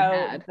you haven't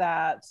had.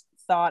 That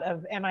thought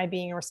of, am I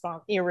being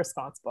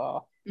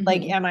irresponsible? Mm-hmm.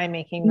 Like, am I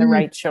making the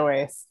right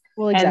choice?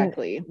 Well,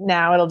 exactly. And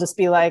now it'll just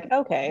be like,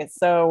 okay,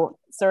 so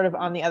sort of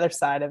on the other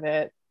side of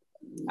it,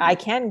 I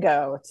can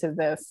go to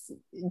this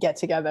get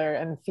together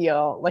and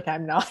feel like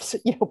I'm not,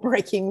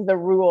 breaking the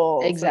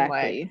rules. Exactly.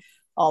 And like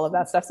all of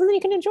that stuff. So then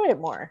you can enjoy it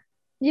more.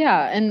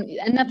 Yeah.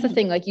 And that's the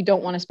thing, like, you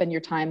don't want to spend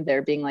your time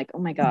there being like, oh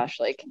my gosh,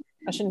 like,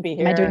 I shouldn't be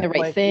here. Am I doing the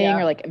right thing? Yeah.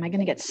 Or like, am I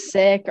going to get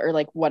sick or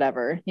like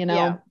whatever,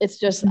 It's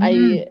just,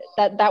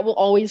 that will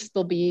always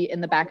still be in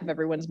the back of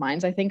everyone's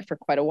minds, I think, for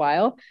quite a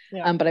while.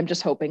 Yeah. But I'm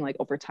just hoping like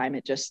over time,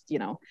 it just,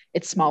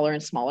 it's smaller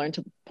and smaller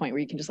until the point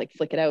where you can just like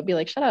flick it out, be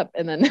like, shut up.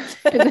 And then,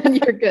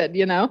 you're good,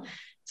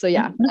 So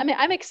yeah, I mean,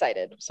 I'm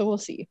excited. So we'll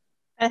see.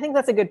 I think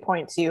that's a good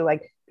point too.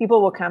 Like, people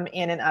will come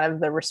in and out of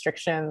the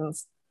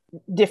restrictions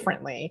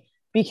differently,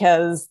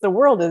 because the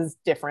world is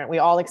different. We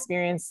all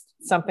experienced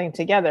something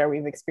together.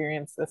 We've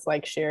experienced this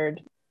like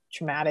shared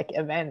traumatic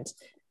event.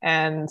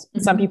 And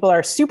some people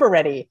are super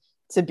ready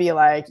to be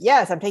like,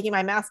 yes, I'm taking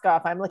my mask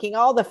off. I'm licking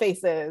all the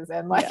faces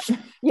and like,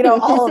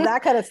 all of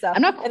that kind of stuff.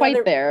 I'm not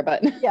quite there,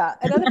 but yeah.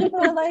 And other people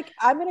are like,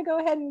 I'm going to go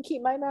ahead and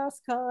keep my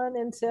mask on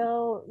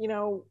until,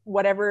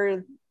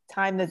 whatever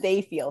time that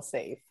they feel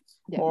safe.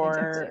 Yeah,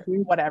 or exactly.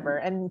 Whatever.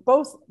 And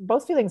both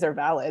feelings are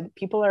valid.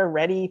 People are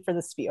ready for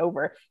this to be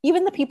over.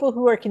 Even the people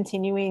who are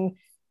continuing,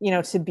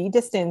 to be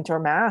distant or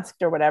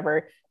masked or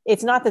whatever,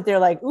 it's not that they're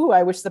like, ooh,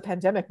 I wish the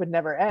pandemic would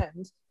never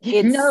end.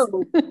 It's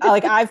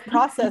like, I've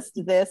processed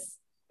this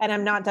and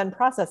I'm not done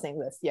processing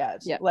this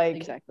yet. Yeah, like,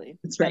 exactly.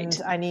 That's right.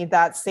 And I need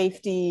that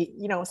safety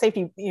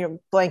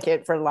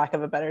blanket, for lack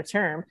of a better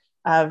term,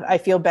 of I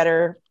feel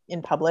better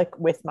in public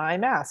with my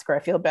mask, or I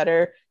feel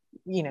better,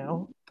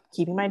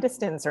 keeping my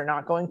distance or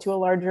not going to a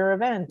larger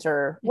event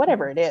or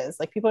whatever it is.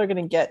 Like, people are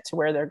going to get to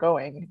where they're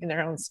going in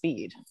their own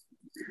speed.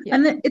 Yeah.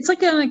 And it's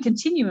like on a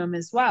continuum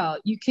as well.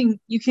 You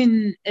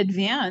can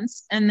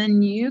advance and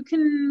then you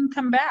can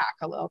come back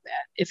a little bit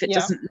if it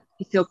doesn't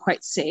feel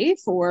quite safe,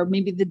 or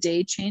maybe the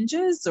day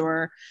changes,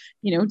 or,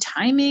 you know,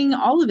 timing,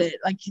 all of it.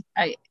 Like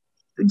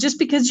just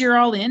because you're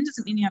all in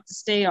doesn't mean you have to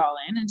stay all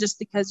in. And just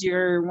because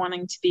you're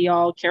wanting to be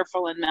all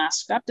careful and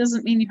masked up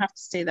doesn't mean you have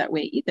to stay that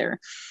way either.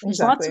 Exactly. There's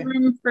lots of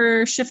room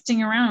for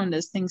shifting around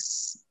as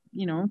things,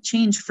 you know,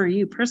 change for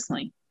you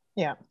personally.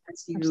 Yeah.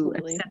 As you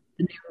accept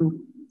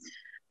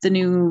the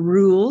new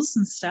rules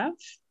and stuff.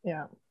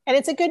 Yeah. And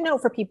it's a good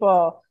note for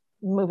people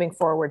moving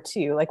forward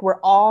too. Like, we're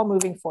all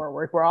moving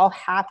forward. We're all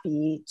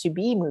happy to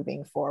be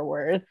moving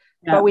forward,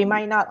 but we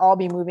might not all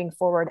be moving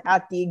forward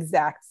at the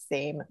exact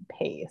same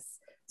pace.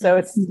 So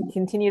it's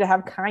continue to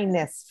have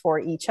kindness for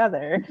each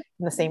other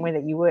in the same way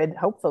that you would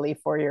hopefully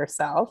for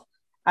yourself.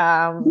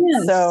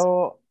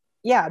 So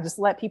yeah, just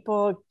let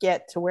people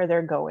get to where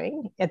they're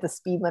going at the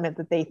speed limit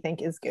that they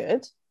think is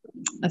good.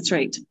 That's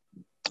right.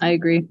 I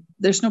agree.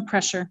 There's no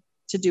pressure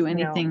to do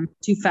anything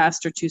too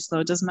fast or too slow.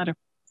 It doesn't matter.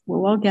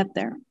 We'll all get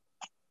there.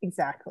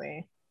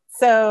 Exactly.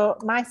 So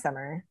my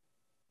summer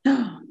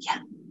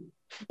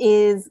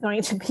is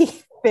going to be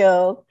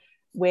filled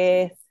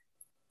with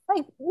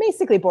like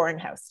basically boring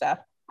house stuff.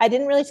 I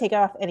didn't really take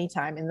off any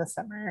time in the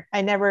summer.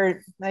 I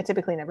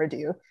typically never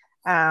do.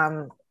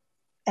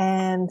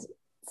 And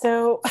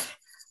so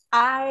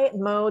I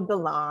mowed the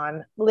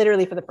lawn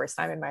literally for the first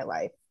time in my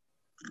life.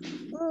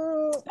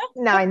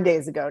 9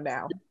 days ago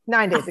now.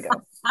 9 days ago.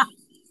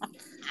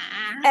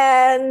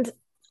 And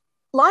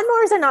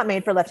lawnmowers are not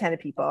made for left-handed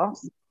people.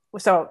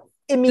 So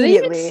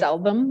immediately. Do they even sell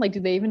them? Like, do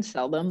they even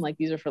sell them? Like,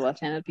 these are for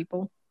left-handed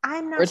people?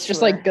 I'm not sure. Or it's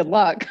just like, good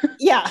luck.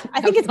 Yeah,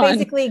 I think it's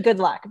basically good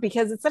luck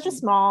because it's such a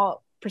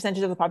small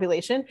percentage of the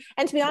population.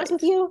 And to be honest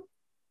with you,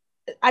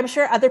 I'm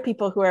sure other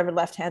people who are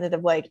left-handed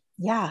have like,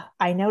 yeah,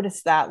 I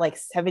noticed that like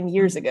 7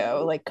 years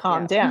ago, like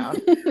calm down.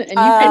 And you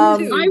can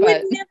too, I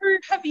would never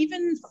have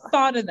even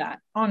thought of that,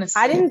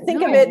 honestly. I didn't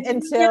think of it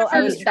until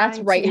I was that's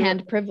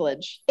right-hand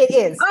privilege. It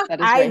is. That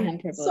is right-hand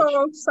privilege.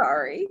 So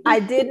sorry. I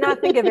did not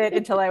think of it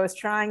until I was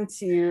trying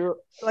to,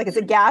 like, it's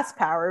a gas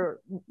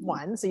power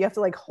one. So you have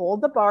to like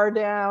hold the bar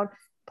down,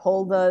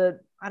 pull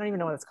the, I don't even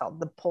know what it's called.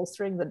 The pull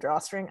string, the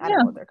drawstring. I don't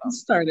know what they're called.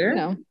 Starter.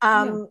 No.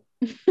 And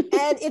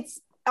it's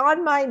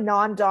on my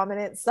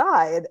non-dominant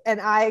side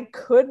and I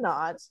could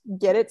not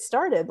get it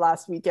started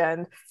last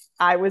weekend.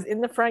 I was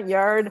in the front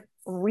yard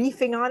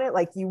reefing on it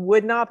like you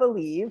would not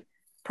believe,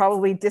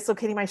 probably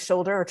dislocating my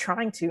shoulder or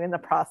trying to in the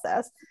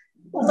process,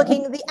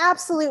 looking the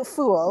absolute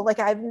fool. Like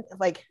I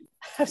was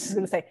just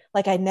gonna say,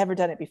 like I'd never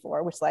done it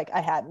before, which like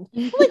I hadn't.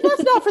 Like,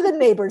 that's not for the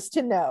neighbors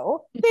to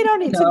know. They don't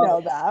need to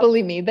know that.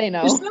 Believe me, they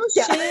know. There's no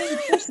shame.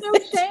 There's no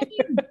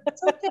shame.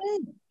 It's okay.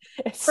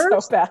 It's so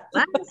bad.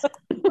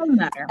 Doesn't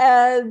matter.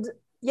 And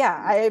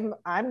yeah,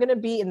 I'm gonna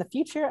be in the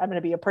future. I'm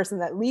gonna be a person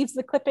that leaves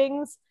the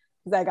clippings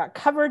because I got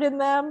covered in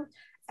them.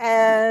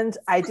 And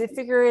I did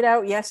figure it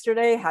out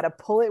yesterday how to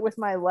pull it with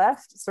my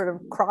left, sort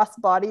of cross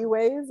body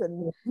ways,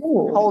 and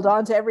hold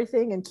on to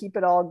everything and keep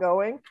it all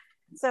going.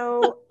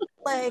 So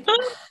like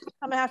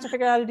I'm gonna have to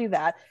figure out how to do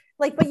that.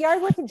 Like, but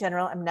yard work in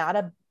general, I'm not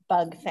a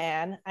bug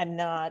fan. I'm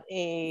not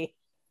a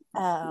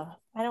I'm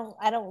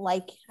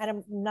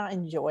not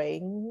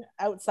enjoying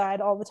outside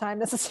all the time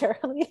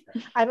necessarily.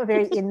 I'm a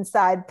very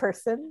inside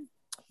person.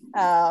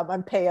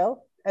 I'm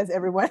pale, as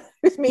everyone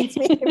who meets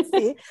me can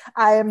see.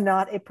 I am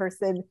not a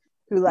person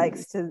who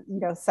likes to,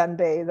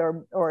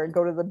 sunbathe or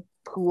go to the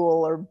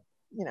pool or,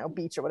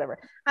 beach or whatever.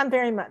 I'm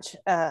very much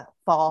a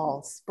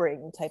fall,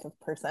 spring type of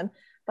person,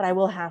 but I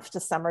will have to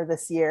summer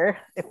this year,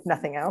 if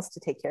nothing else, to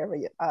take care of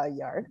a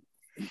yard.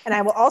 And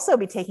I will also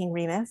be taking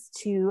Remus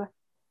to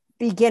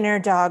beginner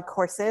dog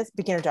courses,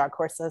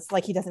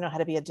 like he doesn't know how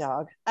to be a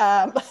dog.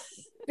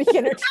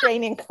 Beginner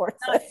training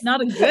courses. Not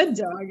a good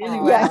dog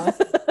anyway. Yeah.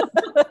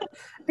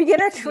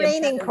 Beginner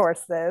training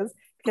courses,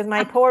 because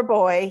my poor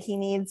boy,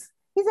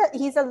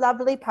 he's a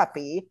lovely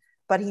puppy,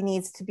 but he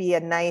needs to be a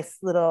nice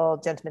little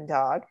gentleman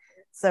dog.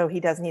 So he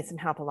does need some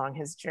help along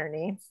his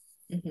journey.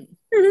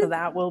 Mm-hmm. So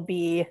that will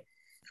be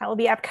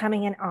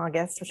upcoming in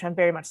August, which I'm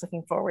very much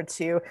looking forward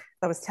to.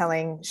 I was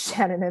telling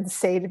Shannon and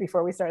Sage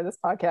before we started this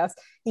podcast,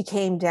 he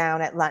came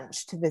down at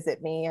lunch to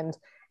visit me, and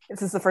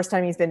this is the first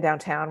time he's been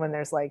downtown when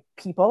there's like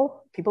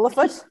people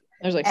afoot.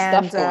 There's like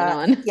stuff going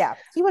on. Yeah,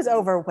 he was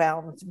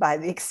overwhelmed by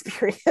the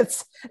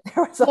experience.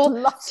 There was a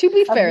lot. To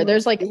be fair,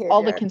 there's like behavior.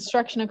 all the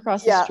construction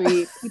across the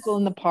street, people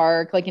in the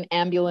park, like an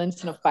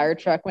ambulance and a fire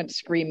truck went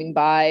screaming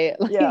by.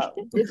 Like,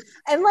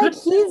 and like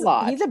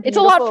it's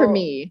a lot for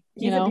me.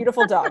 He's a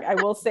beautiful dog. I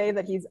will say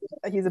that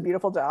he's a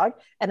beautiful dog,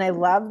 and I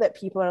love that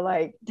people are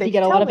like, did he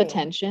get a lot of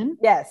attention?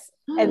 Yes.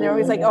 And they're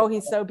always like, oh,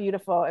 he's so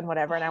beautiful and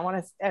whatever. And I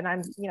want to, and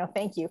I'm,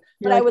 thank you.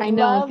 But I would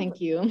love, thank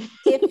you.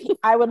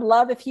 I would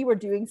love if he were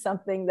doing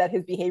something that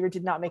his behavior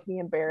did not make me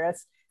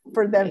embarrassed,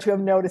 for them to have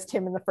noticed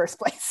him in the first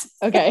place.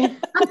 Okay.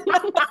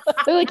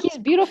 They're like, he's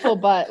beautiful,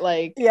 but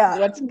like,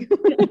 what's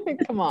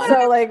come on.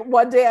 So like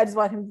one day I just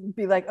want him to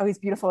be like, oh, he's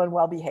beautiful and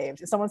well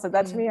behaved. If someone said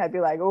that to me, I'd be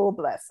like, oh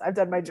bless, I've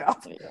done my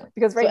job.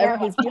 Because right now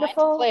he's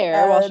beautiful.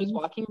 Claire while she's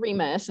walking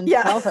Remus and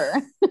tell her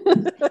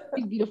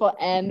he's beautiful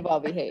and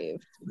well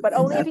behaved. But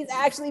only if he's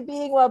actually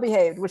being well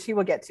behaved, which he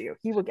will get to.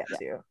 He will get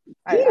to.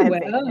 I have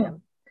faith in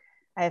him.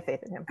 I have faith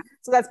in him.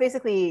 So that's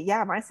basically,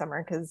 my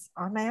summer, because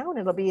on my own,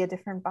 it'll be a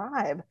different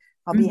vibe.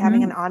 I'll be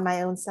having an on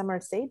my own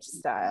summer stage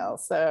style.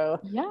 So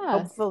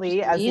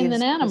hopefully as being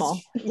an animal.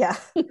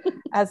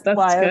 As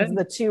wild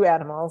the two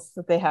animals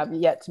that they have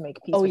yet to make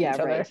peace with each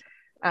other.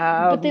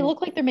 But they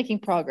look like they're making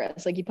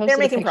progress. Like you posted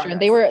a picture and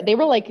they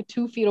were like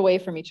 2 feet away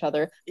from each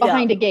other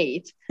behind a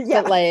gate.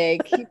 But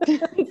like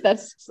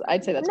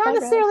I'd say that's not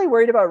necessarily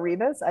worried about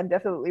Remus. I'm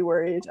definitely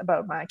worried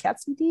about my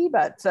cat Sweetie,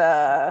 but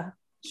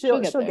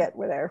she'll get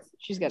there.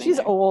 She's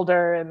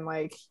older and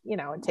like,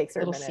 it takes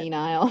her a minute.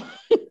 Senile.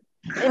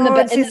 in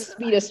the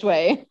sweetest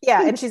way.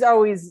 Yeah, and she's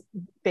always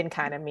been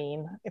kind of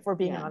mean, if we're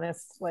being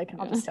honest. Like,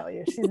 I'll just tell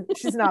you,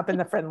 she's not been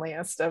the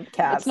friendliest of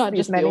cats. It's not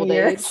just many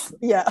years.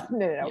 Yeah,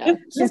 no. Yeah.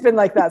 She's been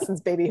like that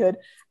since babyhood.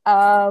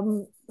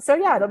 So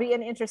yeah, it'll be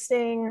an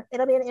interesting,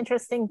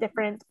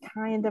 different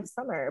kind of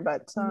summer,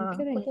 but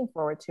looking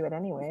forward to it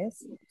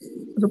anyways.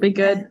 It'll be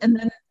good. And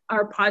then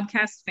our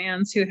podcast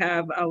fans who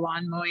have a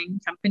lawn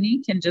mowing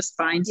company can just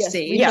find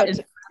Sage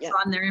and pass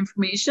on their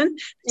information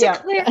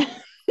to Claire.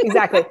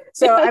 Exactly.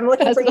 So I'm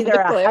looking for either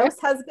a house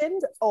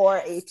husband or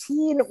a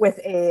teen with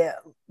a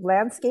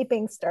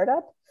landscaping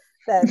startup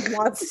that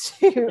wants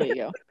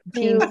to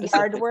do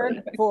yard work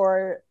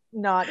for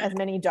not as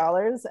many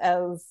dollars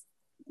as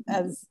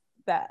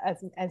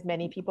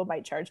many people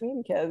might charge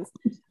me, because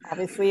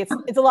obviously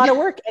it's a lot of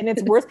work and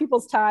it's worth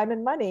people's time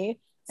and money.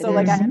 So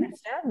like I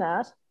understand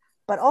that,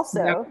 but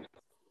also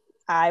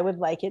I would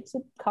like it to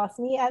cost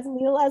me as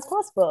little as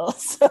possible.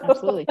 So.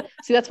 Absolutely.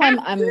 See, that's why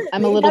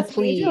I'm a little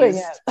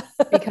pleased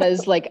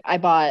because like I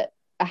bought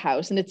a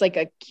house and it's like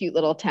a cute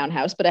little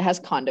townhouse, but it has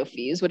condo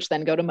fees, which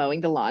then go to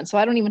mowing the lawn. So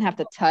I don't even have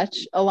to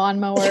touch a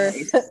lawnmower,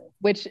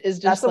 which is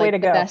just like the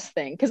best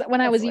thing. Because when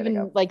I was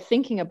even like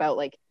thinking about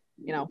like,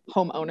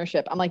 home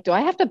ownership, I'm like, do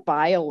I have to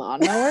buy a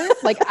lawnmower?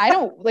 Like, I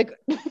don't like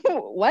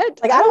what?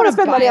 Like, I don't want to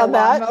spend money on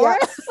that. Yeah.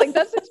 Like,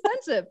 that's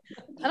expensive.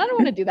 And I don't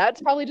want to do that.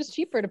 It's probably just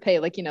cheaper to pay,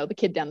 like, the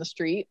kid down the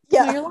street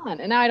to your lawn.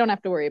 And now I don't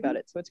have to worry about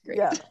it. So it's great.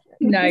 Yeah.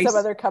 Nice. Some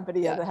other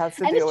company that has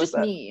to deal with it. And it's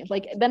just me.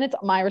 Like, then it's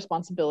my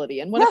responsibility.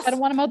 And what if I don't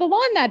want to mow the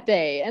lawn that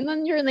day? And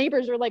then your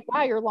neighbors are like,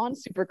 wow, your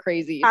lawn's super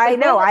crazy. I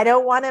know. I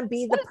don't want to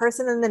be the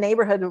person in the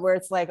neighborhood where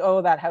it's like,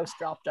 oh, that house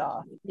dropped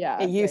off. Yeah.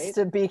 It used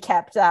to be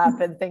kept up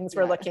and things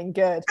were looking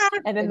good.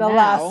 And in the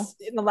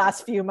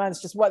last few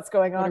months, just what's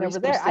going on over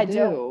there. I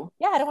don't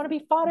want to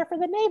be fodder for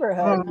the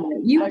neighborhood.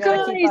 You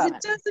guys,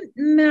 it doesn't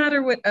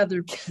matter what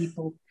other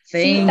people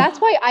think. See, that's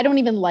why I don't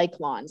even like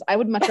lawns. I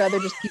would much rather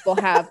just people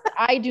have,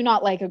 I do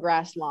not like a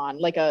grass lawn.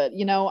 Like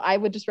I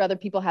would just rather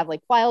people have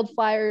like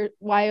wildfires.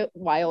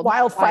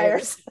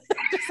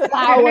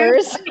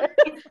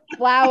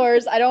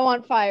 Flowers. I don't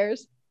want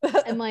fires.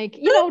 And like,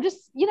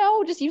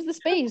 just use the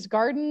space,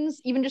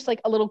 gardens, even just like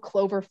a little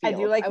clover field. I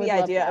do like the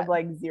idea of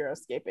like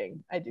xeriscaping.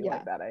 I do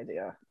like that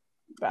idea.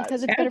 But,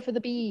 because it's better for the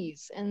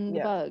bees and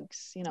the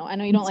bugs. I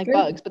know you don't like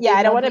bugs, but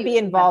I don't want to be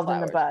involved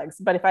in the bugs.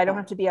 But if I don't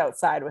have to be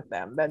outside with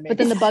them, then maybe. But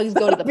then the bugs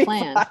go to the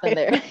plants, then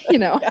they're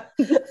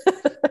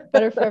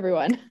better for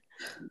everyone.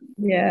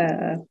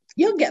 Yeah,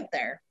 you'll get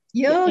there.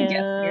 You'll get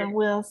there.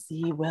 We'll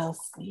see.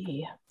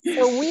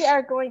 So we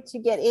are going to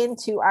get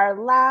into our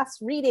last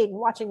reading,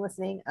 watching,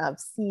 listening of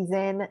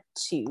season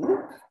 2.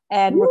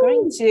 And we're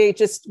going to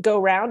just go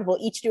around. We'll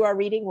each do our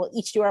reading. We'll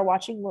each do our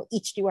watching. We'll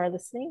each do our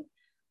listening.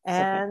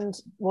 And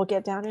we'll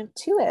get down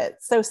into it.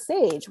 So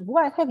Sage,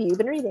 what have you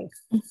been reading?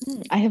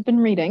 I have been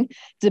reading.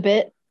 It's a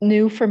bit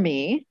new for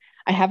me.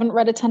 I haven't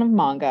read a ton of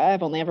manga.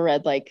 I've only ever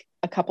read like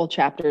a couple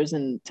chapters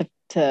and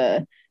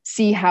to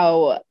see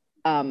how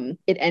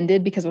it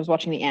ended, because I was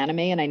watching the anime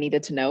and I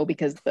needed to know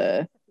because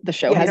the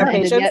show hasn't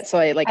ended yet. So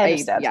I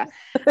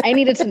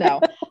needed to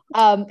know.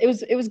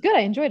 It was good.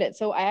 I enjoyed it.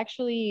 So I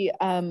actually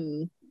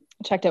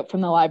checked out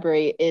from the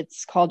library.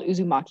 It's called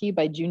Uzumaki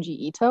by Junji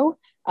Ito.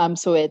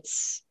 So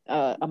it's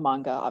a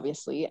manga,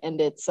 obviously,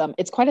 and it's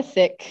quite a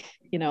thick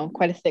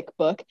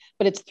book,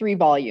 but it's 3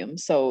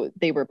 volumes. So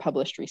they were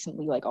published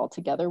recently, like all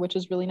together, which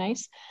is really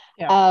nice.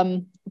 Yeah.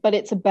 But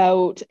it's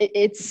about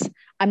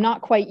I'm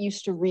not quite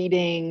used to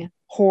reading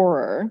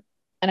horror,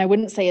 and I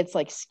wouldn't say it's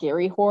like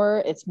scary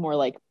horror. It's more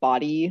like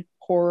body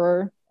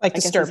horror, like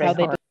disturbing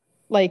horror.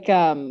 Like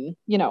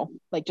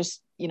like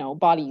just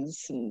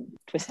bodies and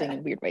twisting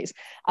in weird ways,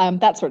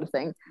 that sort of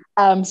thing.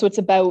 So it's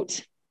about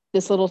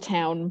this little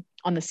town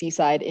on the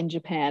seaside in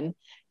Japan,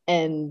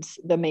 and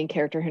the main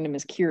character, her name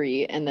is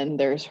Kiri, and then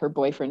there's her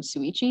boyfriend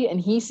Suichi, and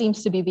he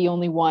seems to be the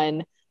only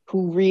one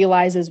who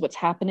realizes what's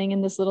happening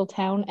in this little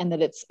town, and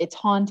that it's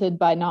haunted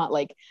by not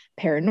like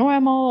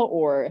paranormal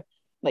or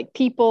like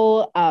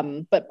people,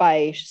 but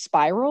by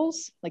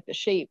spirals, like the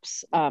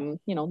shapes,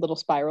 little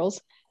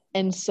spirals.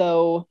 And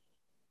so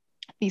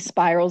these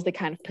spirals, they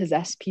kind of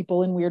possess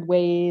people in weird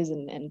ways,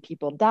 and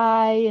people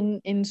die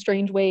in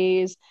strange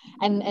ways,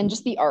 and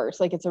just the art,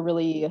 like it's a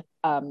really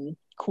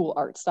cool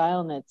art style,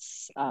 and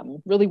it's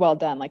really well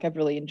done. Like I've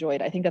really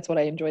enjoyed, I think that's what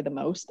I enjoy the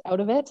most out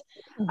of it.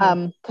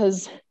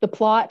 Because the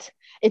plot,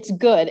 it's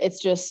good,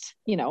 it's just,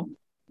 you know,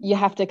 you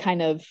have to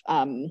kind of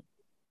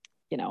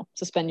you know,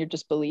 suspend your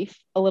disbelief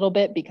a little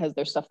bit, because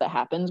there's stuff that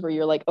happens where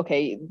you're like,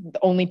 okay,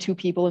 only 2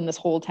 people in this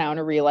whole town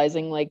are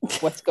realizing like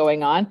what's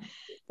going on.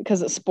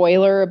 Because a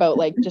spoiler about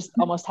like just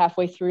almost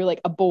halfway through, like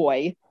a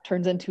boy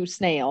turns into a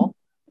snail,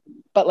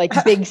 but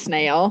like big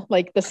snail,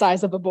 like the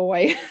size of a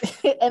boy.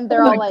 And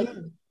they're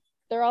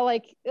all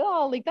like,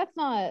 oh, like that's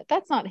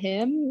not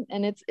him,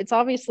 and it's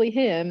obviously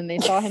him, and they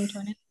saw him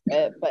turn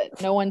into it,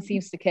 but no one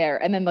seems to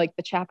care. And then like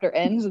the chapter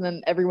ends, and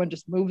then everyone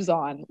just moves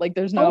on. Like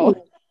there's no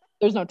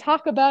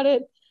talk about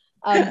it.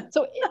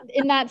 So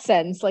in that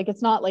sense, like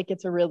it's not like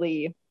it's a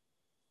really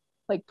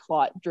like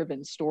plot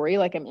driven story.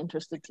 Like I'm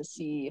interested to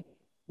see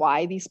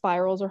why these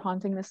spirals are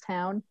haunting this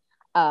town.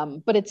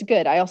 But it's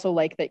good. I also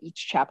like that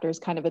each chapter is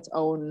kind of its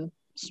own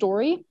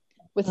story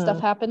with stuff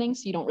happening,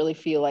 so you don't really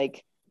feel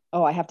like,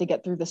 oh, I have to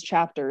get through this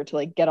chapter to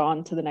like get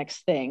on to the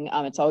next thing.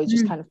 It's always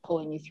just kind of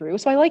pulling you through.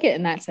 So I like it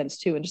in that sense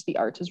too, and just the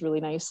art is really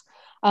nice.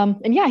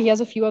 And yeah, he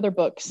has a few other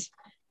books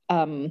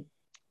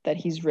that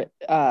he's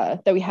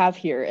that we have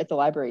here at the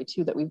library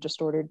too, that we've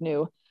just ordered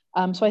new.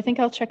 So I think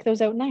I'll check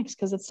those out next,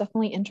 because it's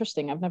definitely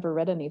interesting. I've never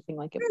read anything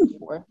like it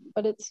before,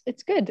 but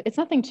it's good. It's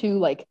nothing too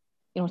like,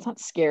 you know, it's not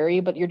scary,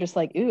 but you're just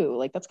like, ooh,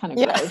 like that's kind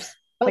of gross.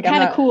 But like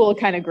kind of cool,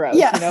 kind of gross,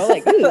 you know,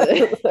 like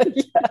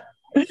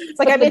it's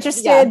like I'm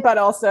interested, but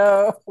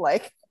also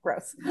like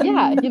gross.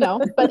 Yeah, you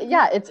know, but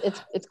yeah,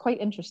 it's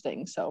quite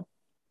interesting. So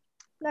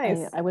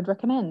nice. I would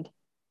recommend.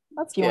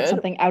 That's if you want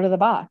something out of the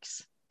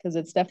box, because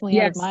it's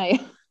definitely out of my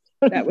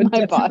that would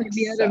definitely box,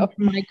 be out of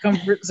my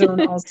comfort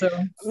zone also.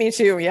 Me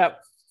too.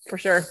 Yep, for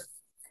sure.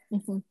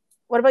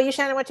 What about you,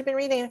 Shannon? What you been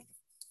reading?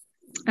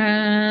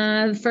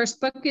 The first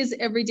book is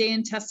Every Day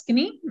in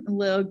Tuscany, a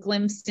little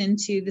glimpse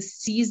into the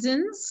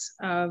seasons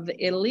of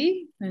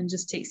Italy, and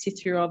just takes you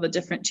through all the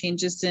different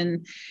changes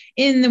in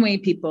the way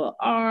people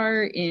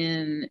are,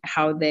 in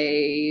how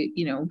they,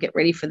 you know, get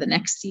ready for the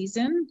next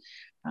season.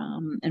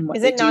 And what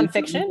is it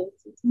nonfiction?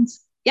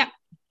 Yeah.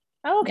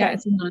 Oh, okay. Yeah,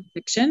 it's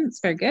nonfiction. It's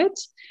very good.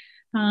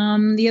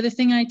 The other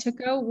thing I took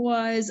out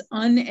was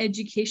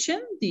Uneducation,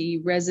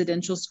 the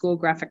residential school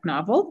graphic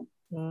novel.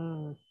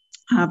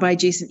 By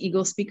Jason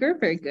Eaglespeaker.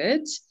 Very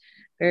good,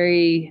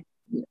 very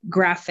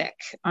graphic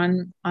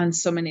on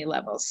so many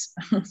levels.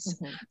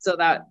 So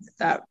that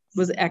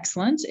was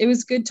excellent. It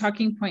was good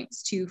talking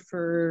points too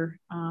for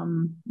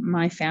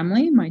my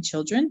family, my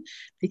children,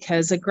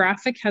 because a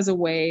graphic has a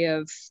way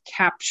of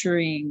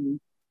capturing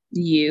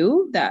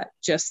you that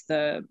just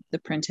the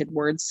printed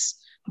words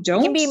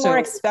don't. It can be more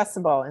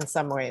accessible in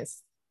some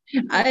ways.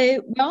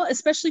 Well,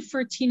 especially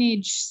for a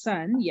teenage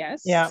son,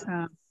 yes.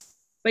 Yeah.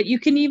 But you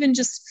can even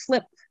just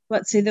flip,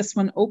 let's say this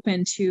one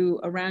open to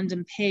a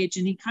random page,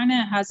 and he kind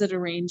of has it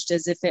arranged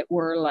as if it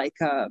were like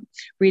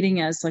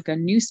reading as like a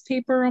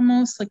newspaper,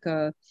 almost like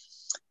a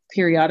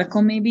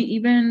periodical, maybe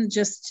even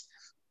just,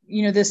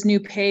 you know, this new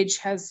page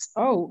has,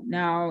 oh,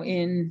 now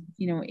in,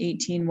 you know,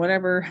 18,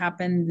 whatever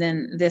happened,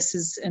 then this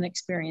is an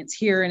experience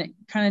here. And it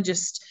kind of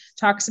just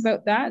talks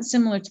about that,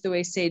 similar to the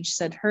way Sage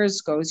said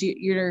hers goes.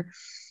 You're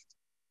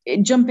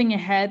jumping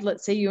ahead.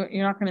 Let's say you're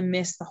not going to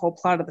miss the whole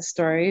plot of the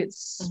story.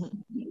 It's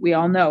we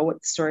all know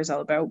what the story is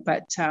all about,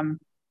 but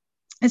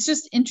it's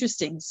just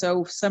interesting.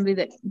 So somebody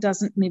that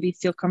doesn't maybe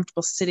feel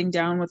comfortable sitting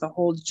down with a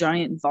whole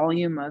giant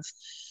volume of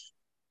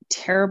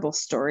terrible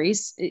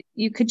stories,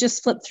 you could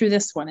just flip through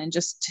this one and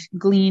just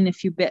glean a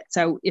few bits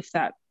out if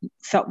that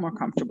felt more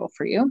comfortable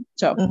for you.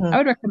 So I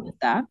would recommend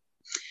that.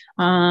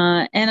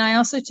 And I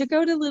also took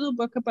out a little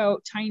book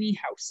about tiny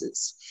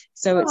houses.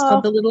 So it's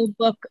called The Little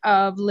Book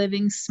of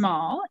Living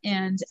Small.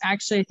 And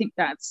actually, I think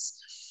that's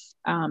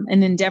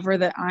an endeavor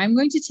that I'm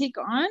going to take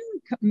on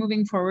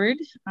moving forward.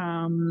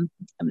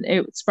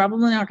 It's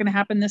probably not going to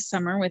happen this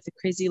summer with the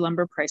crazy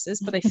lumber prices,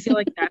 but I feel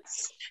like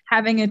that's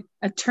having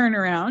a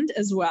turnaround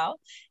as well.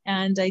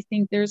 And I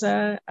think there's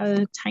a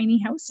tiny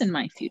house in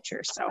my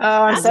future. So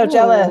I'm so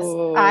jealous.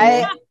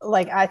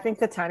 I think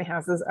the tiny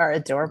houses are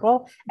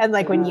adorable. And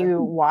like when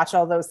you watch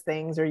all those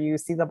things or you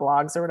see the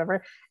blogs or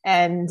whatever,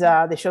 and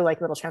they show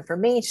like little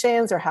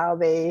transformations or how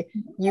they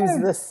use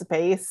the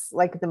space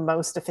like the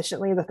most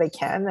efficiently that they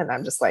can. And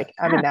I'm just like,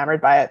 I'm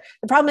enamored by it.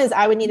 The problem is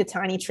I would need a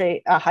tiny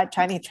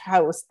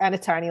house and a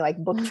tiny like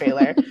book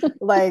trailer.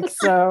 Like,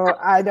 so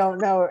I don't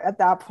know at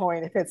that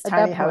point if it's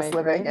tiny house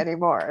living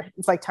anymore.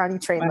 It's like tiny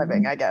train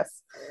living, I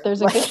guess.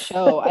 There's a good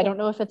show. I don't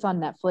know if it's on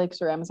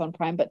Netflix or Amazon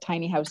Prime, but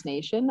Tiny House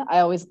Nation.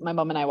 My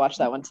mom and I watch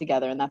that one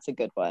together, and that's a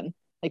good one.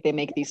 Like they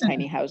make these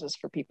tiny houses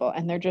for people,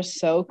 and they're just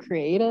so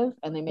creative,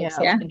 and they make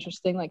such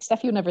interesting like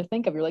stuff you never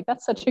think of. You're like,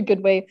 that's such a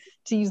good way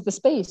to use the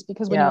space,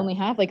 because when you only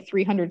have like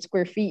 300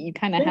 square feet, you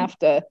kind of have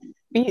to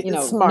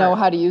know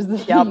how to use the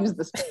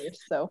space.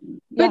 So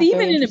but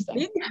even in a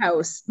big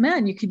house,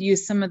 man, you could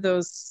use some of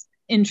those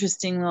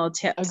interesting little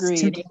tips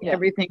to make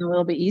everything a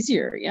little bit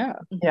easier. Yeah,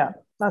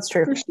 that's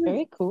true. For sure.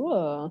 Very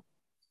cool.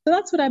 So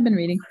that's what I've been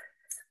reading.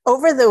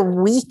 Over the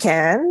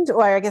weekend,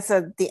 or I guess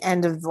at the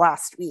end of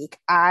last week,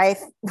 I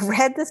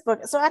read this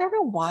book. So I don't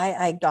know why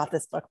I got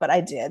this book, but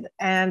I did.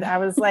 And I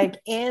was like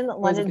in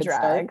London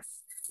Drags.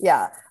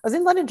 Yeah, I was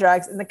in London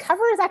Drags, and the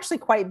cover is actually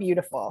quite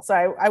beautiful. So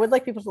I would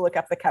like people to look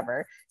up the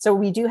cover. So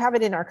we do have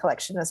it in our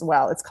collection as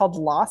well. It's called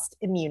Lost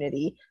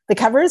Immunity. The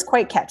cover is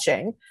quite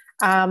catching.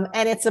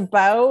 And it's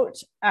about,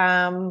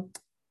 I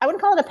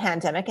wouldn't call it a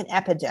pandemic, an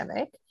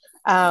epidemic,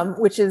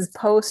 which is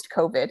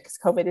post-COVID, because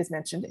COVID is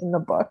mentioned in the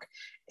book.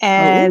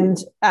 And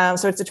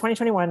so it's a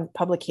 2021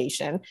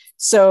 publication.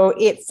 So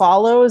it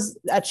follows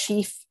a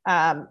chief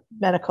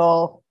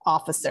medical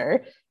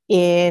officer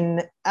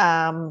in,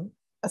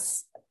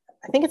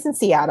 I think it's in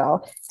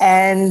Seattle.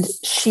 And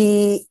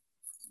she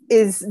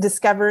is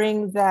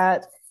discovering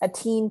that a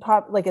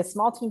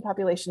small teen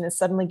population is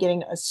suddenly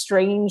getting a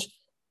strange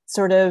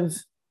sort of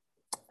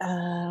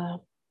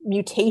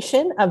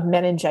mutation of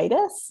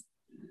meningitis.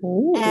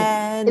 Ooh.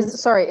 And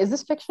is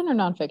this fiction or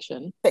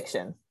nonfiction?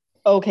 Fiction.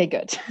 Okay,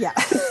 good. Yeah.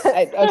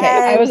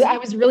 I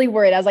was really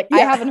worried. I was like, I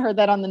haven't heard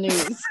that on the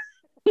news.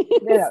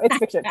 No, it's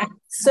fiction.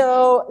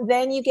 So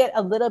then you get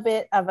a little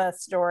bit of a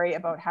story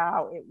about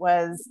how it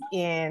was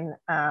in,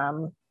 I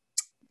want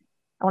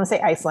to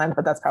say Iceland,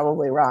 but that's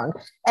probably wrong.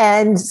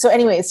 And so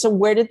anyway, so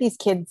where did these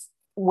kids,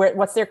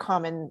 what's their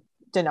common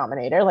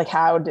denominator? Like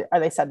are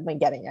they suddenly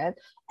getting it?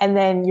 And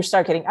then you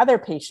start getting other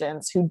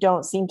patients who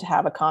don't seem to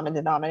have a common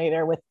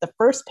denominator with the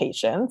first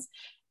patients.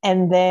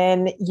 And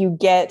then you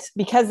get,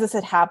 because this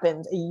had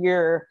happened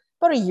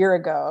about a year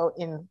ago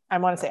in, I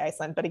want to say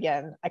Iceland, but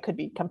again, I could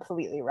be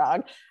completely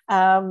wrong.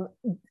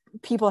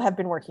 People have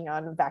been working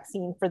on a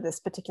vaccine for this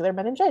particular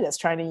meningitis,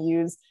 trying to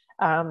use,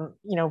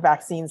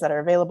 vaccines that are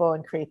available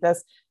and create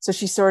this. So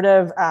she sort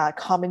of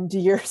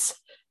commandeers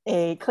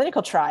a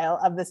clinical trial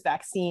of this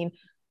vaccine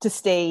to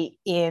stay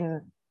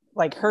in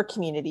like her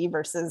community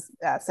versus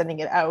sending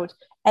it out.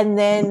 And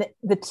then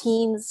the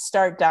teens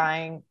start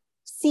dying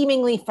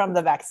seemingly from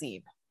the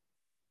vaccine.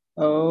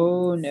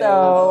 Oh no.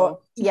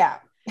 So yeah.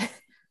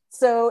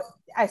 So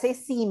I say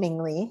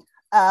seemingly.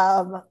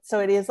 So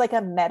it is like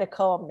a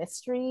medical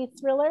mystery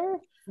thriller.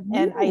 Ooh.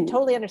 And I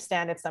totally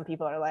understand if some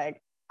people are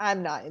like,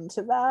 I'm not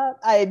into that.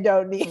 I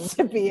don't need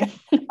to be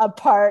a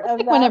part of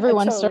that. When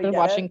everyone started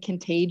watching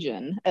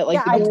Contagion at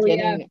the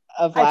beginning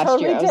of last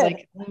year, I was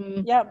like,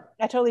 Yep,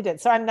 I totally did.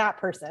 So I'm that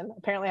person.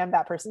 Apparently I'm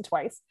that person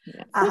twice.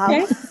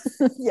 Okay.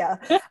 Yeah.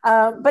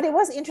 But it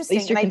was interesting.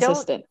 At least you're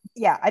consistent.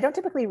 I don't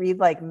typically read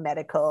like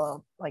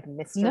medical, like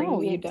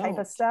mystery type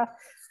of stuff.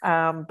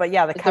 But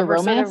yeah, the cover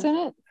romance in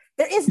it?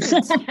 There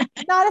isn't.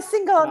 Not a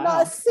single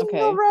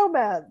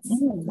romance.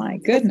 Oh my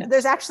goodness.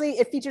 There's actually,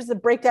 it features the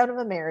breakdown of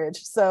a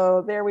marriage.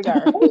 So there we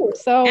go.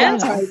 So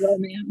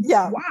anti-romance.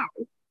 Yeah.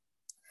 Wow.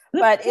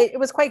 But it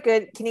was quite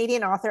good.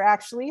 Canadian author,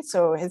 actually.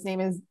 So his name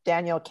is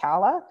Daniel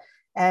Calla.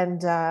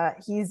 And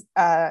he's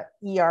a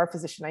ER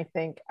physician, I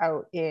think,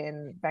 out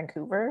in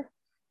Vancouver,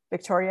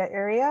 Victoria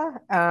area.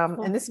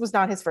 And this was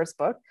not his first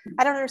book.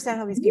 I don't understand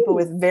how these people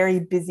with very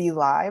busy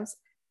lives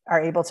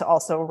are able to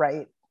also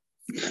write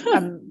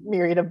a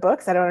myriad of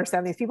books. I don't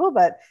understand these people,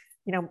 but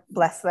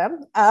bless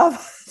them.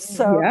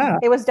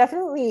 It was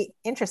definitely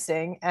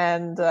interesting,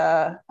 and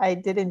I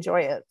did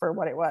enjoy it for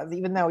what it was,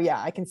 even though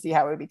I can see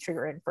how it would be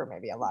triggering for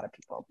maybe a lot of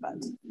people, but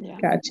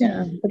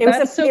gotcha.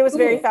 It was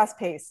very fast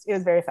paced.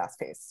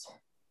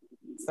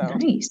 So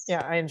nice.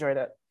 I enjoyed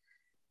it.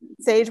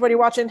 Sage, what are you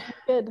watching?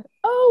 Good.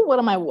 Oh, what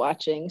am I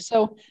watching?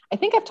 So I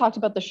think I've talked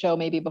about the show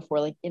maybe before,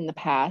 like in the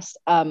past.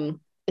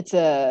 It's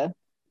a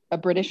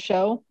British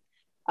show.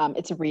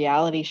 It's a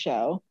reality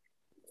show.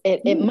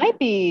 It might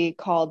be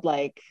called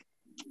like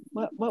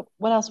what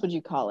else would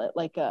you call it?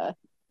 Like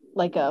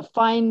a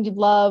find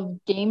love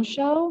game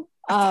show.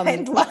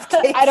 Find love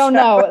game I don't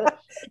know.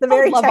 The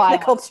very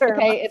technical term.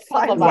 Okay, it's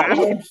called Love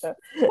Island.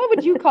 What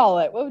would you call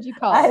it?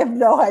 I have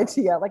no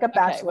idea. Like a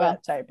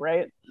bachelorette type,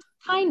 right?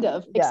 Kind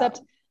of,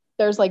 except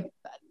there's like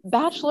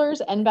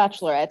bachelors and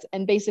bachelorettes,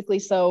 and basically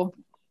it's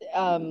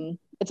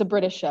a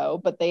British show,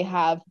 but they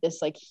have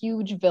this like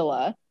huge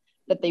villa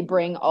that they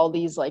bring all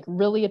these like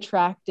really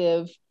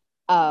attractive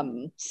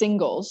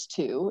singles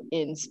to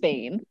in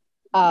Spain.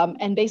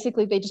 And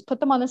basically they just put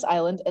them on this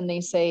island and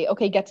they say,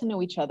 okay, get to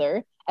know each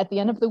other. At the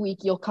end of the week,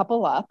 you'll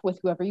couple up with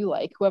whoever you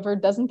like. Whoever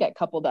doesn't get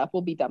coupled up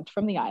will be dumped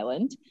from the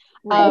island.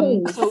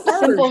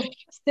 So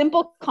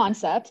simple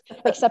concept,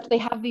 except they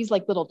have these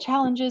like little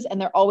challenges and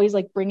they're always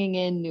like bringing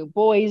in new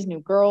boys, new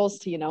girls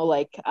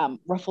to,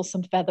 ruffle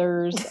some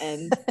feathers.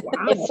 And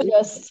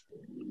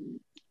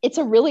it's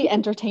a really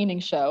entertaining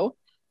show.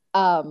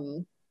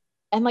 And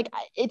like,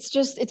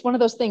 it's one of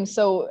those things.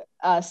 So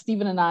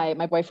Stephen and I,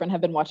 my boyfriend,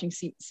 have been watching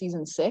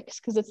season 6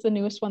 because it's the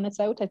newest one that's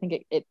out. I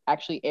think it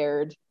actually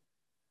aired.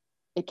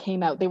 It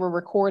came out. They were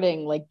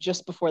recording like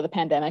just before the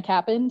pandemic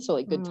happened. So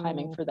like good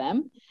timing for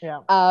them. Yeah.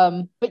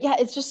 But yeah,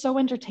 it's just so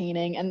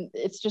entertaining. And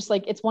it's just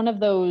like, it's one of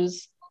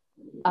those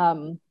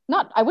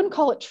not, I wouldn't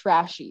call it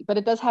trashy, but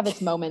it does have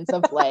its moments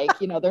of like,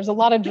 you know, there's a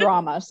lot of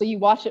drama. So you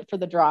watch it for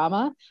the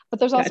drama, but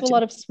there's also a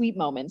lot of sweet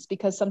moments,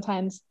 because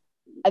sometimes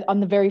on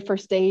the very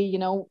first day, you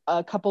know,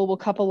 a couple will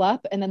couple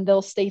up and then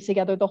they'll stay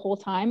together the whole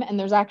time. And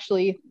there's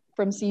actually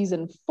from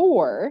season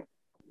 4,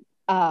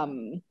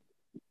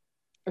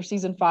 or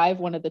season 5,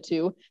 one of the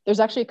two, there's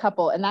actually a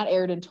couple, and that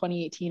aired in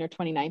 2018 or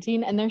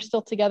 2019, and they're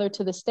still together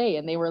to this day.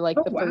 And they were like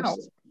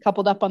first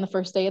coupled up on the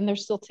first day, and they're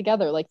still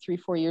together like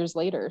 3-4 years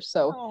later.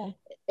 So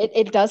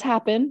it does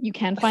happen. You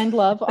can find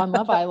love on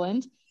Love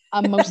Island.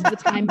 Most of the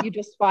time you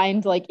just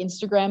find like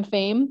Instagram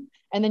fame,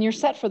 and then you're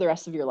set for the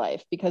rest of your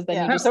life, because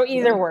then you just, so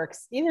either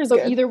works.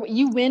 Either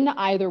you win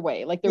either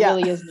way. Like there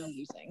really is no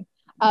losing.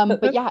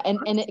 But yeah,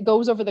 and it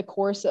goes over the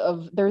course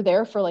of, they're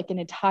there for like an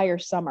entire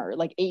summer,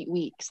 like 8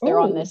 weeks. They're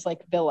on this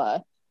like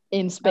villa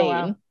in Spain. Oh,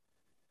 wow.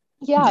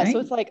 Yeah, nice. So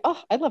it's like, oh,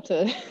 I'd love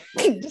to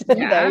just be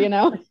there, you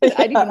know.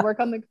 I'd even work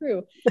on the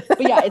crew.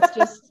 But yeah,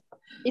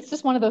 it's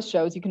just one of those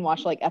shows you can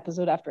watch like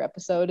episode after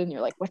episode, and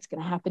you're like, what's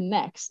gonna happen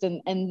next?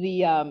 And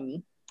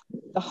the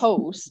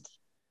host,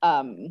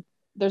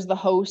 there's the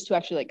host who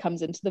actually like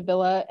comes into the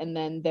villa, and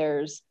then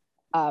there's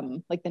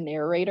like the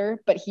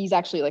narrator, but he's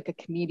actually like a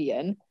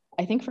comedian,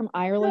 I think from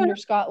Ireland or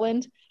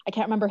Scotland. I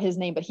can't remember his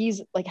name, but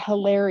he's like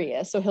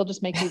hilarious. So he'll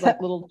just make these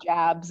like little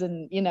jabs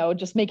and, you know,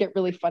 just make it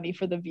really funny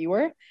for the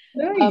viewer.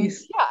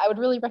 Nice. Yeah, I would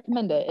really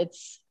recommend it.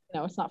 It's, you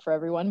know, it's not for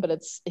everyone, but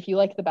it's, if you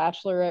like The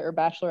Bachelorette or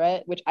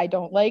Bachelorette, which I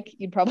don't like,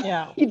 you'd probably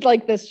you'd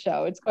like this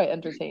show. It's quite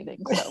entertaining.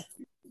 So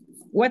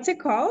what's it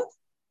called?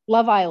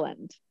 Love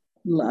Island.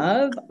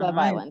 Love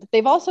Island.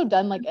 They've also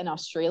done like an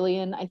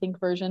Australian, I think,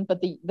 version,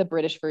 but the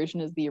British version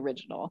is the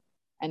original.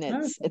 And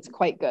it's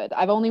quite good.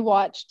 I've only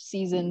watched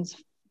seasons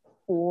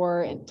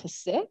 4 to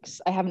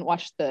 6. I haven't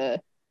watched the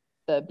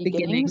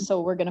beginning. So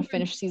we're gonna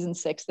finish season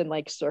 6, then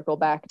like circle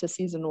back to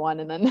season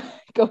 1 and then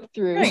go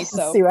through. Nice.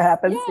 So see what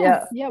happens.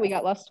 Yeah, we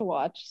got lots to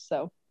watch.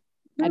 So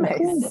I'd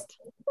recommend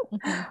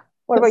it.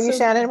 What about you,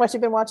 Shannon? What you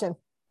been watching?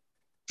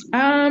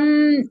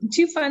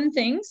 2 fun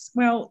things.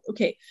 Well,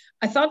 okay.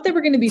 I thought they were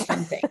going to be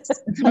fun things.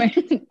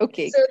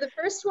 Okay. So the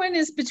first one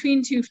is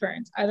Between Two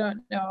Ferns. I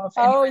don't know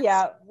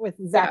if with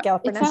Zach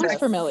Galifianakis. It sounds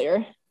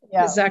familiar.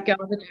 Yeah, Zach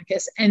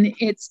Galifianakis, and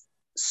it's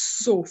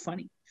so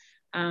funny.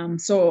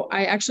 So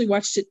I actually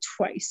watched it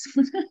twice.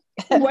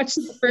 I watched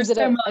it the first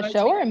time. A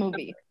show or a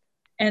movie?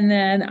 And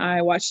then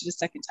I watched it a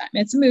second time.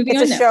 It's a movie.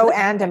 It's a show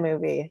and a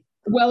movie.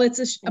 Well,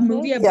 it's a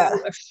movie about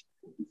a show.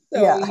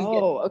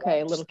 So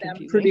okay, a little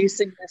confusing.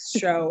 Producing this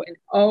show, and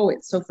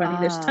it's so funny.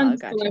 There's tons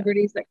of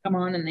celebrities that come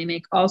on and they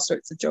make all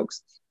sorts of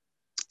jokes.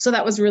 So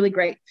that was really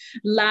great,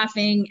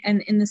 laughing.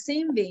 And in the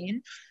same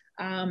vein,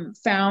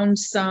 found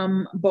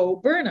some Bo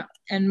Burnham,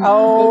 and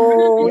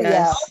Bo Burnham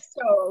is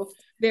also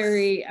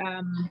very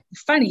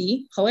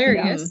funny,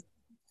 hilarious. Yeah.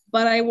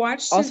 But I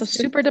watched also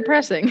super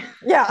depressing.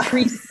 Yeah.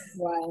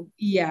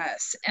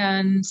 Yes.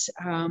 And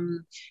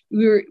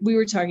we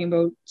were talking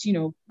about, you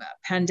know,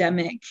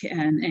 pandemic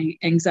and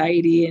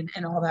anxiety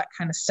and all that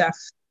kind of stuff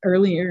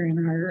earlier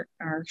in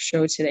our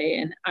show today.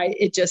 And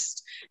it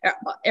just,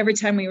 every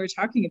time we were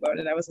talking about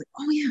it, I was like,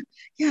 oh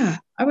yeah,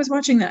 I was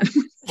watching that.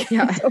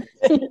 Yeah. So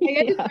I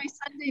ended my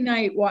Sunday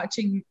night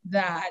watching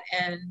that.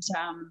 And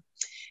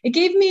it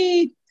gave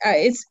me,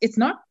 it's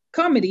not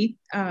comedy.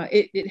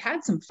 It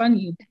had some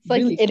funny. It's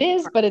like really it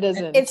is, but it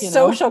isn't. It's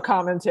social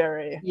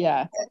commentary.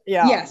 Yeah.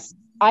 Yes.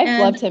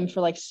 I've loved him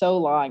for like so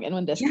long, and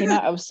when this came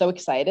out, I was so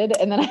excited,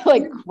 and then I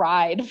like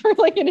cried for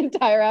like an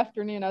entire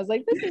afternoon. I was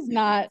like, this is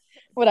not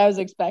what I was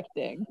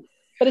expecting,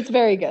 but it's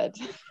very good.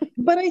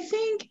 But I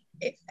think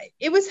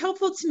it was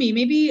helpful to me.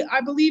 Maybe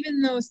I believe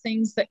in those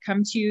things that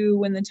come to you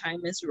when the time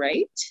is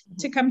right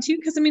to come to you.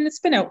 Because I mean, it's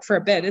been out for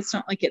a bit. It's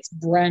not like it's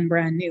brand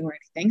new or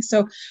anything.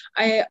 So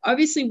I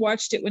obviously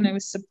watched it when I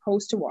was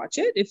supposed to watch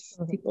it, if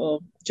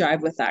people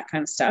jive with that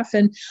kind of stuff.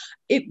 And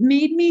it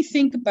made me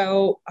think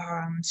about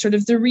sort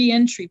of the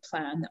re-entry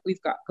plan that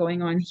we've got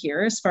going on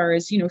here, as far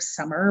as, you know,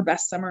 summer,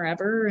 best summer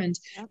ever, and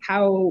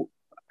how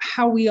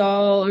we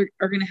all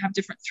are going to have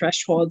different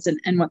thresholds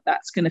and what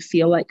that's going to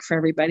feel like for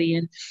everybody.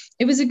 And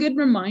it was a good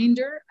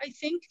reminder, I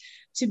think,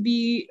 to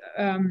be,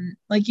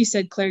 like you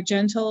said, Claire,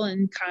 gentle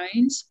and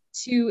kind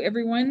to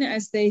everyone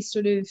as they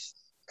sort of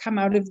come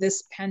out of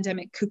this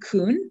pandemic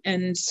cocoon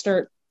and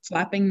start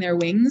flapping their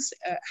wings,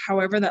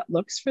 however that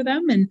looks for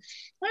them. And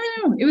I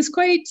don't know, it was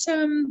quite,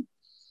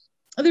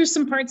 there's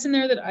some parts in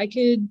there that I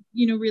could,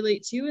 you know,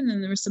 relate to. And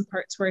then there were some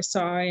parts where I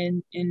saw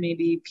in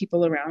maybe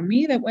people around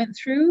me that went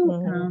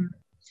through,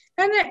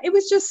 and it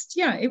was just,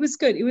 it was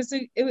good. It was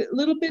a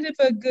little bit of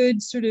a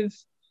good sort of,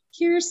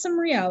 here's some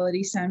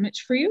reality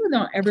sandwich for you.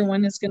 Not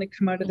everyone is going to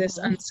come out of this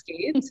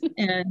unscathed.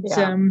 And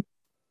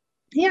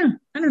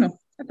I don't know.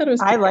 I thought it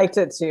was I liked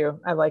it too.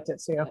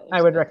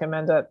 I would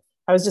recommend it.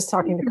 I was just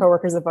talking to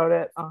coworkers about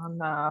it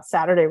on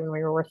Saturday when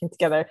we were working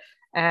together.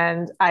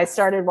 And I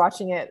started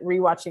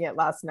rewatching it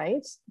last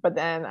night, but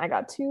then I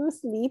got too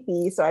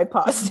sleepy. So I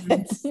paused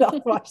it. So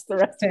I'll watch the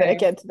rest of it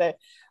again today.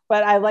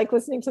 but I like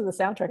listening to the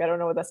soundtrack. I don't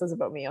know what that says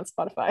about me on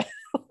Spotify.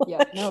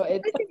 Yeah, no, I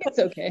think it's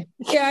okay.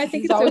 Yeah, I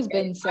think he's always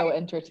been so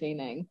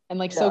entertaining and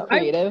like so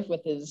creative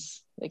with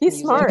his like he's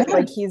music. smart.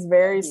 Like he's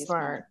very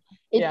smart.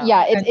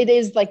 It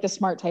is like the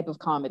smart type of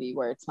comedy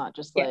where it's not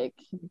just like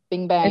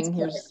bing bang,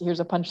 here's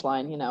a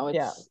punchline, you know.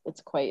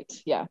 It's quite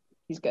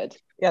he's good.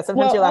 Yeah,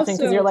 sometimes you're laughing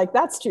because you're like,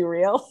 that's too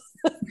real.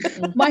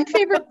 My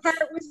favorite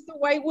part was the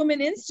white woman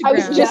Instagram. I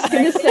was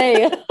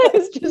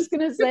just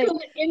gonna say. An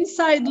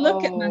inside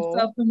look at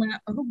myself and went,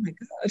 oh my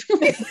god.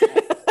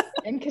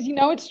 And because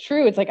it's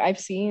true. It's like I've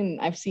seen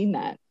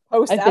that.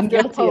 Post I've been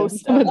guilty of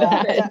some of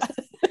that.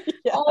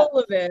 All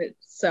of it.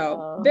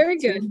 So very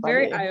good,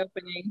 very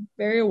eye-opening,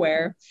 very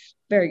aware,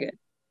 very good.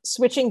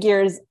 Switching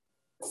gears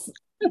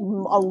a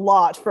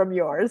lot from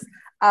yours.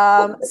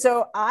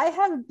 So I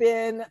have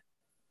been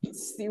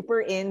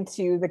super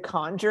into the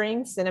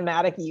Conjuring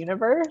cinematic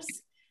universe,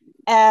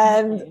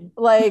 and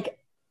like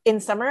in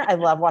summer I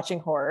love watching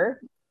horror.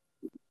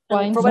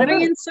 For whatever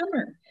in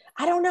summer,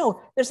 I don't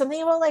know, there's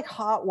something about like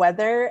hot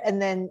weather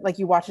and then like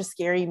you watch a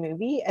scary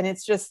movie and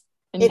it's just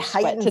it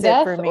heightens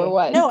it for me. Or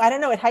what? No, I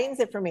don't know, it heightens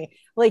it for me,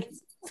 like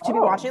to be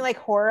watching like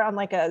horror on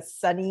like a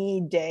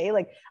sunny day.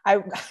 Like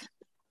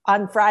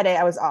on Friday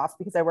I was off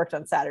because I worked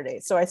on Saturday,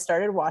 so I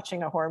started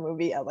watching a horror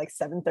movie at like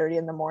 7:30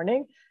 in the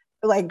morning,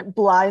 like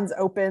blinds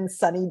open,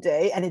 sunny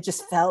day, and it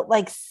just felt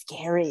like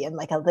scary and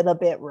like a little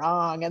bit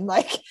wrong, and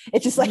like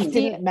it just like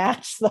didn't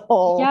match the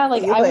whole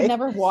like feeling. I would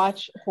never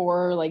watch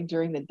horror like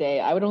during the day.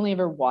 I would only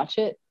ever watch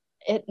it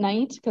at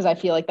night because I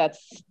feel like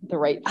that's the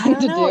right thing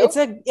to do. It's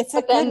a good mix.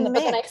 But then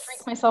I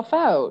freak myself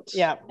out.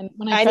 Yeah, and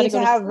when I need to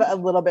have a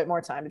little bit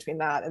more time between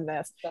that and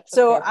this.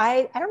 So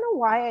okay. I don't know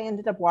why I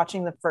ended up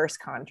watching the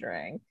first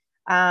Conjuring.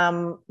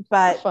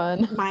 But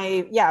fun.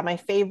 My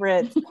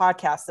favorite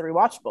podcast, The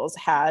Rewatchables,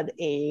 had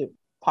a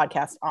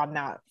podcast on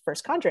that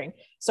first Conjuring.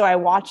 So I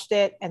watched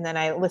it and then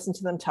I listened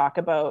to them talk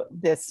about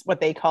this,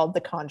 what they called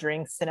the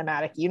Conjuring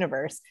cinematic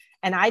universe.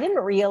 And I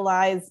didn't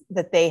realize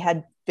that they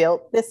had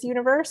built this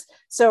universe.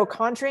 So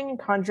Conjuring and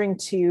Conjuring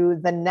 2,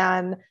 The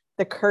Nun,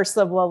 The Curse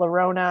of La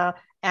Llorona,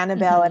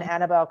 Annabelle and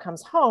Annabelle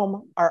Comes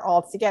Home are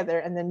all together.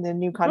 And then the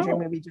new Conjuring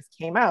movie just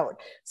came out.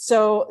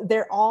 So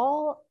they're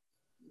all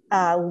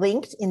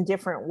linked in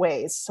different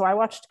ways. So I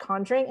watched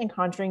Conjuring and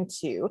Conjuring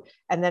 2,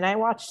 and then I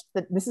watched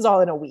this is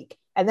all in a week,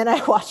 and then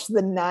I watched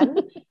The Nun,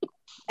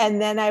 and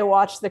then I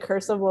watched The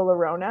Curse of La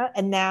Llorona,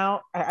 and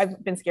now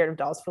I've been scared of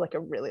dolls for like a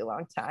really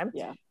long time.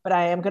 Yeah, but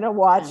I am gonna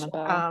watch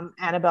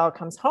Annabelle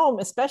Comes Home,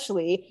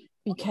 especially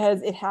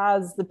because it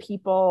has the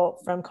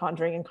people from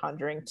Conjuring and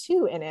Conjuring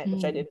 2 in it,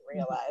 which I didn't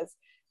realize.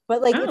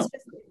 But like it's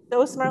just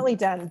so smartly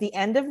done. The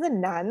end of The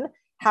Nun,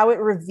 how it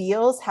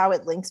reveals how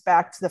it links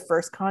back to the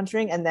first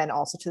Conjuring and then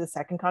also to the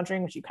second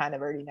Conjuring, which you kind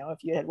of already know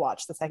if you had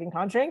watched the second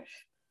Conjuring,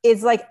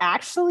 is like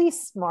actually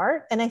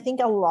smart. And I think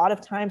a lot of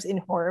times in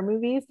horror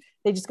movies,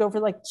 they just go for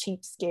like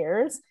cheap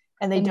scares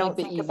and they don't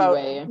think about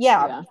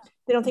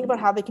they don't think about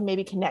how they can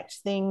maybe connect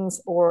things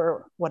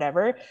or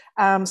whatever.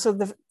 So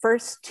the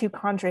first two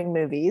Conjuring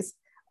movies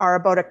are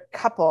about a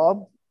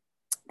couple,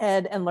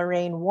 Ed and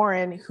Lorraine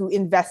Warren, who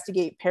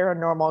investigate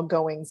paranormal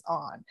goings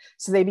on.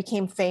 So they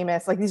became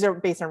famous, like these are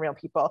based on real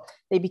people.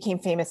 They became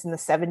famous in the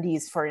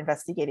 70s for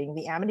investigating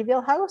the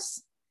Amityville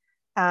house,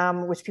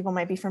 which people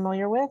might be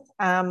familiar with.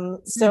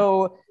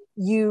 So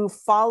you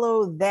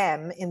follow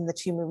them in the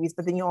two movies,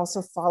 but then you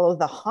also follow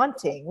the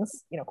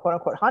hauntings, quote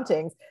unquote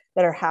hauntings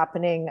that are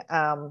happening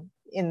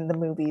in the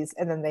movies.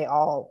 And then they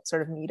all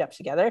sort of meet up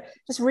together.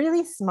 Just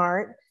really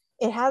smart.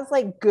 It has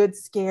like good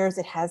scares.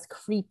 It has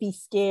creepy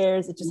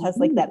scares. It just has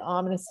like that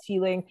ominous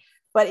feeling,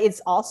 but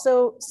it's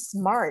also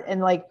smart.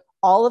 And like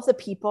all of the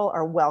people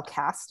are well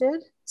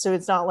casted. So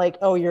it's not like,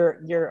 oh,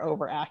 you're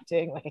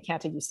overacting. Like I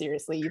can't take you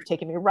seriously. You've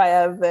taken me right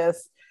out of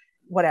this,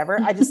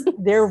 whatever.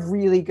 They're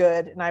really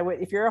good. And I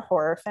would, if you're a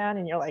horror fan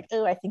and you're like,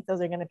 oh, I think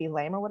those are going to be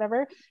lame or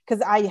whatever,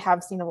 because I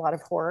have seen a lot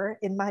of horror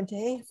in my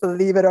day,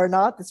 believe it or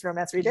not, this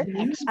romance reader.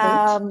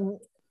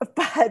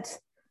 But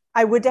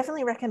I would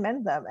definitely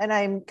recommend them. And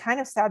I'm kind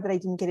of sad that I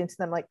didn't get into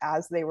them like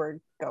as they were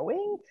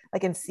going,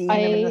 like and seeing them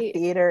in the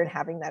theater and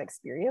having that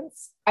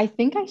experience. I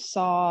think I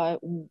saw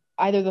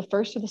either the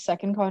first or the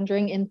second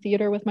Conjuring in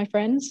theater with my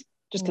friends,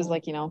 just because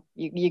like,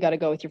 you got to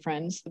go with your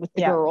friends, with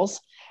the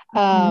girls.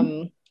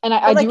 And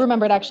I do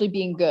remember it actually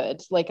being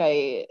good. Like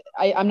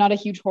I'm not a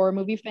huge horror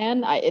movie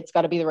fan. It's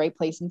got to be the right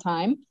place and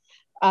time.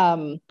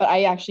 But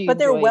I actually,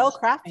 they're well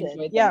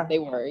crafted. Yeah, they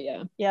were.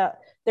 Yeah.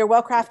 They're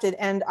well crafted,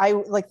 and I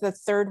like the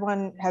third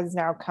one has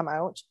now come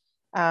out,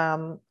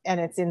 and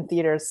it's in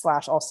theaters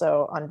 /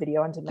 also on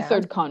video on demand. The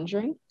third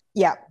Conjuring.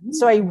 Yeah,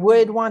 so I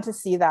would want to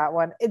see that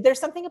one. There's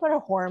something about a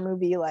horror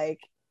movie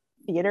like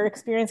theater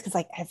experience because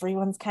like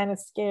everyone's kind of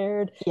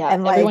scared. Yeah,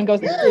 and like, everyone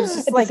goes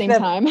just at like the same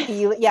time.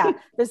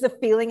 There's the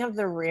feeling of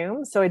the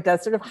room, so it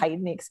does sort of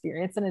heighten the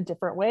experience in a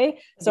different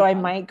way. So I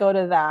might go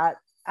to that.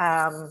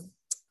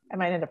 I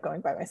might end up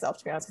going by myself,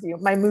 to be honest with you.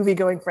 My movie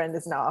going friend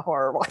is not a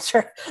horror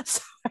watcher.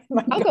 So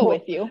I'll go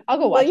with you. I'll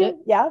go watch it.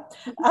 Yeah.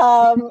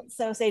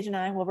 So Sage and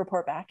I will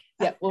report back.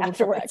 Yeah, we'll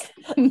afterwards.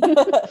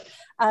 But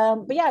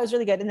yeah, it was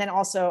really good. And then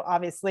also,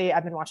 obviously,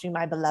 I've been watching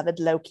my beloved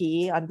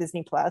Loki on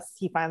Disney Plus.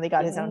 He finally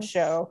got his own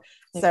show.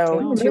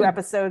 So 2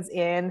 episodes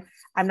in.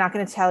 I'm not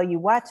going to tell you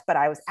what, but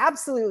I was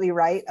absolutely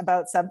right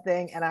about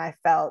something, and I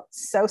felt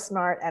so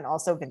smart and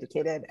also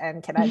vindicated.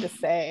 And can I just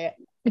say,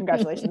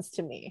 congratulations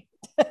to me.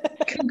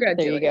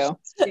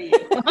 Congratulations. There you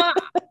go.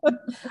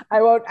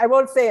 I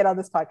won't say it on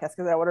this podcast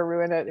because I want to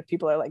ruin it if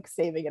people are like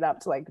saving it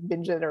up to like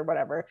binge it or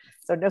whatever.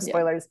 So no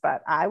spoilers,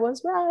 but I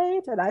was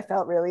right, and I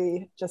felt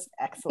really just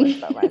excellent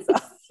about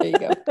myself. There you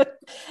go.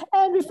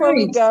 And before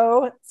we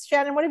go,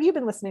 Shannon, what have you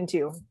been listening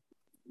to?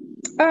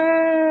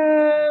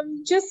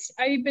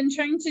 I've been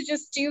trying to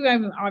just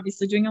I'm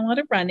obviously doing a lot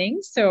of running,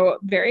 so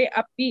very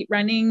upbeat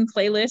running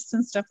playlists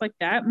and stuff like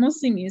that,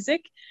 mostly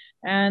music,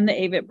 and the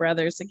Avett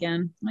Brothers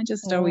again. I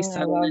just always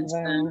settle into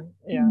them.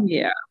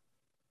 Yeah.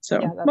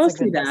 So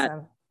mostly that.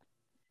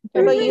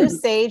 What about you,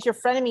 Sage? Your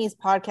Frenemies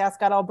podcast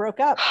got all broke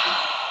up.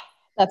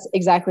 That's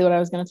exactly what I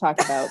was going to talk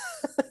about.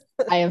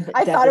 I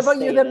thought about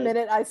you the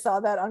minute I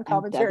saw that on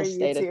commentary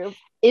YouTube.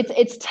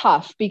 It's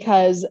tough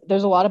because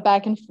there's a lot of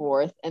back and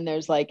forth, and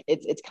there's like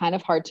it's kind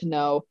of hard to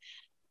know.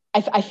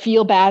 I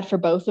feel bad for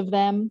both of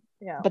them,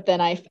 but then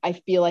I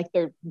feel like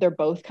they're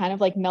both kind of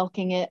like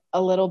milking it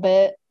a little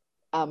bit,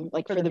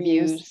 like for the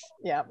views.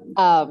 Yeah.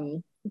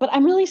 But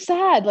I'm really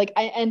sad. Like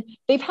and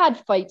they've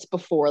had fights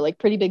before, like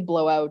pretty big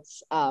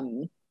blowouts,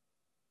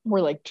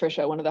 where like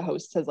Trisha, one of the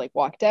hosts, has like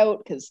walked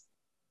out because,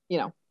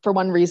 for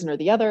one reason or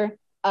the other.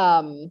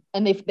 And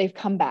they've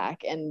come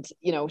back, and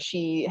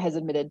she has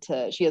admitted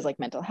she has like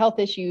mental health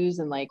issues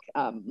and like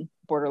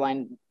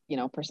borderline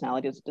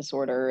personality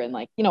disorder and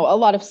like a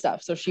lot of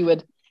stuff. So she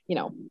would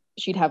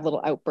she'd have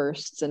little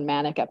outbursts and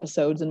manic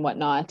episodes and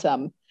whatnot,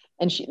 and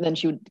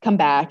she would come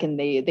back and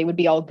they would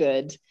be all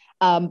good.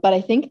 But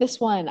I think this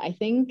one,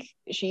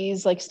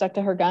 she's like stuck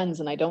to her guns,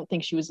 and I don't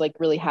think she was like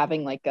really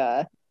having like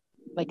a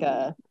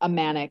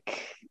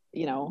manic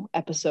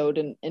episode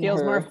in feels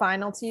her. More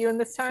final to you in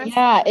this time.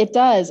 Yeah, it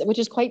does, which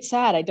is quite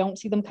sad. I don't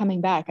see them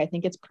coming back. I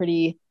think it's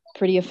pretty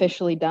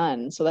officially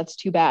done, so that's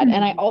too bad.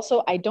 And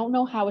I don't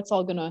know how it's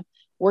all gonna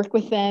work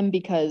with them,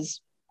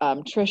 because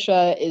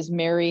Trisha is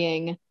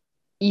marrying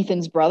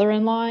Ethan's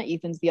brother-in-law.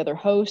 Ethan's the other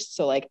host,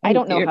 so like I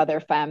don't know how their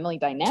family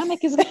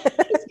dynamic is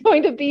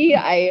going to be.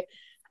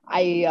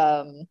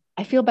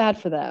 I feel bad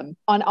for them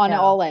on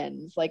all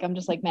ends. Like I'm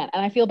just like, man,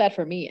 and I feel bad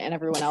for me and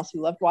everyone else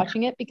who loved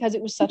watching it, because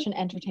it was such an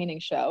entertaining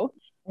show,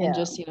 and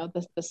just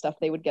the stuff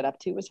they would get up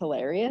to was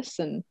hilarious.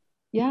 And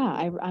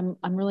I'm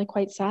really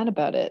quite sad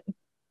about it.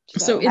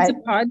 So it's a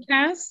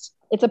podcast.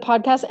 It's a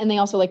podcast, and they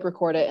also like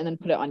record it and then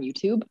put it on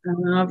YouTube.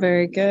 Oh,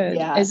 very good.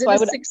 Yeah. Is it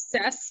a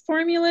success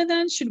formula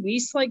then? Should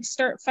we like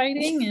start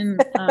fighting?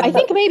 And I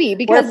think maybe,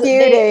 because we're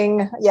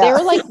feuding. They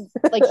were like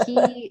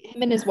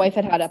him and his wife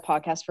had a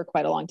podcast for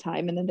quite a long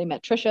time, and then they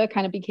met Trisha,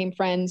 kind of became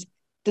friends.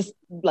 Just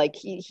like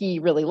he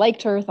really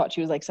liked her, thought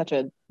she was like such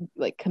a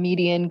like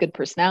comedian, good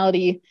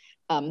personality.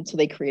 So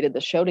they created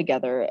the show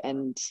together,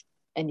 and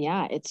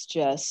it's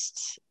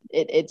just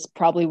it's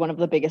probably one of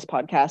the biggest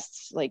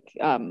podcasts like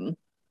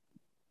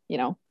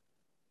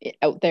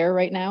out there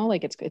right now.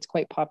 Like it's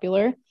quite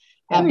popular,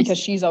 because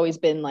she's always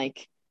been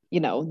like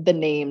the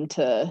name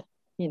to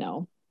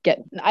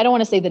get, I don't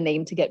want to say the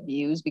name to get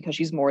views, because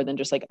she's more than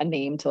just like a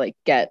name to like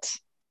get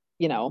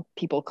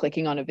people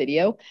clicking on a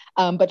video,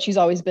 but she's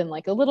always been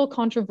like a little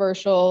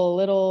controversial, a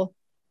little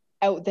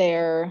out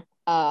there,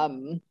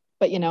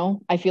 but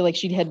I feel like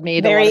she had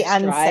made very a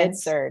lot of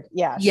uncensored.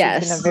 She's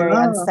been a very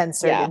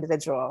uncensored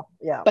individual.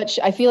 But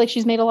I feel like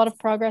she's made a lot of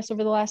progress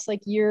over the last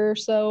like year or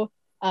so.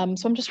 So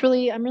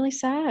I'm really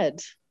sad.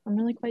 I'm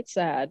really quite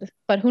sad,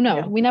 but who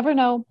knows? We never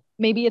know.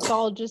 Maybe it's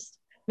all just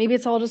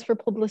for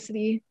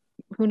publicity.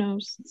 Who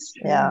knows?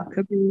 Yeah.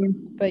 Could be.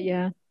 But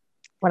yeah.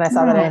 When I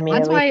saw that, I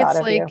immediately thought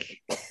of you.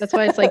 That's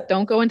why it's like,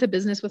 don't go into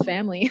business with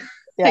family,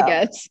 I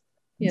guess.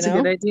 It's a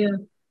good idea.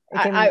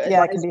 It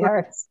can be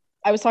hard.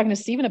 I was talking to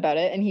Steven about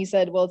it, and he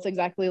said, well, it's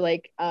exactly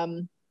like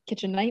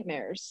Kitchen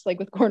Nightmares, like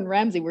with Gordon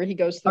Ramsay, where he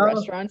goes to the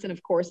restaurants, and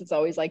of course it's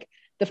always like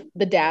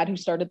the dad who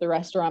started the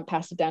restaurant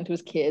passed it down to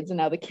his kids, and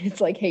now the kids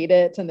like hate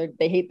it, and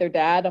they hate their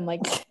dad. I'm like,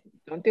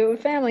 don't do it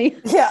with family.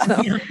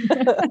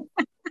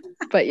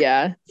 But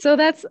yeah, so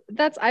that's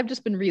I've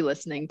just been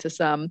re-listening to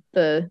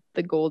the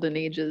golden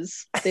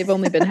ages. They've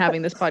only been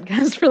having this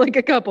podcast for like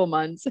a couple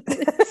months,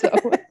 so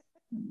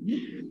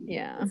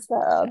yeah.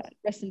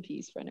 Rest in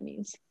peace,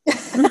 Frenemies.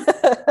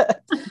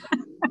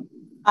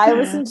 I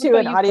listened to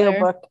an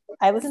audiobook.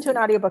 I listened to an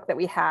audiobook that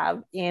we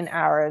have in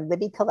our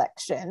Libby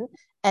collection,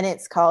 and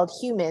it's called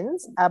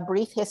Humans: A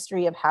Brief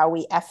History of How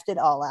We Effed It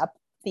All Up.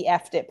 The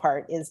effed it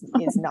part is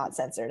not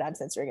censored. I'm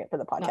censoring it for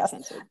the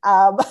podcast.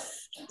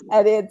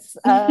 And it's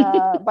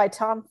by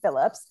Tom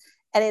Phillips,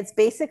 and it's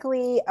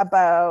basically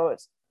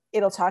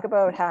it'll talk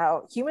about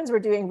how humans were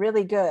doing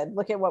really good.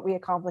 Look at what we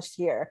accomplished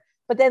here,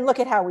 but then look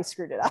at how we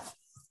screwed it up.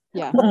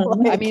 Yeah.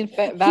 I mean,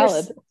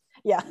 valid.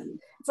 Yeah.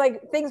 It's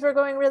like things were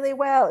going really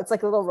well. It's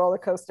like a little roller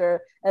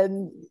coaster,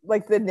 and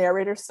like the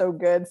narrator's so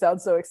good,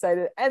 sounds so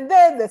excited, and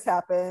then this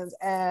happens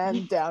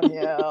and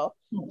downhill.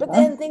 But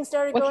then things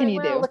started going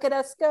well. Look at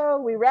us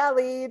go. We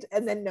rallied,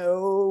 and then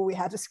no, we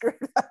had to screw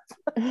it up.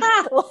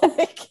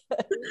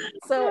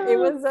 So it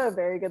was a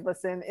very good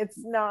listen. It's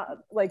not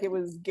like it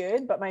was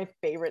good, but my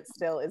favorite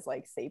still is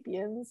like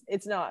Sapiens.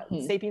 It's not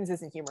Sapiens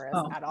isn't humorous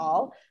at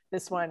all.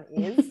 This one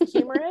is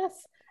humorous,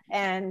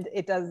 and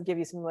it does give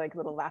you some like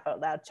little laugh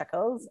out loud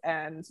chuckles.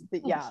 And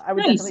I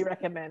would definitely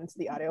recommend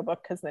the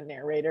audiobook because the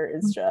narrator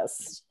is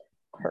just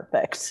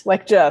perfect.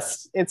 Like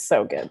it's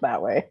so good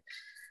that way.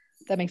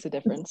 That makes a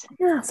difference.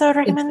 Yeah, so I'd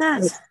recommend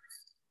that.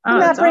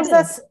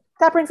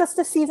 That brings us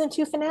to season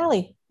 2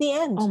 finale, the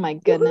end. Oh my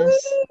goodness.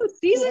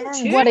 Season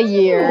 2. What a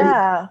year.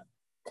 Yeah.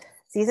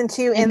 Season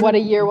 2. And what a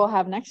year we'll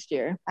have next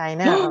year. I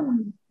know.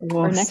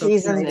 Or next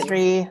season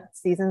 3.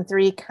 Season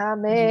 3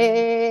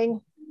 coming.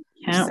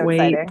 Can't wait.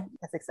 Exciting.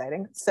 That's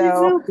exciting.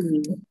 So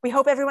we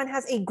hope everyone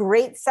has a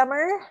great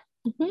summer.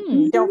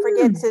 Don't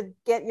forget to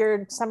get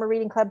your Summer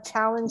Reading Club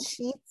challenge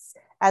sheets.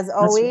 As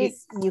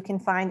always, you can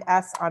find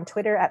us on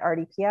Twitter at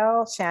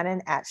RDPL,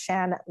 Shannon at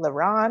Shan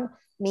Laron,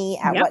 me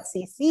at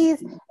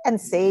WhatCCs, and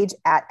Sage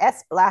at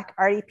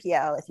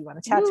SBlackRDPL. If you want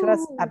to chat to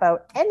us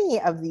about any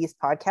of these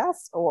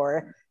podcasts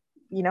or,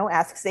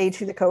 ask Sage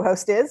who the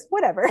co-host is,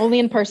 whatever. Only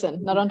in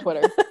person, not on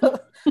Twitter. She'll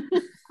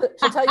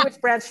tell you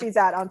which branch she's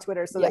at on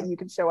Twitter so that you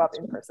can show up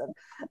in person.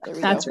 There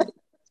we go. Right.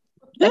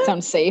 That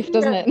sounds safe,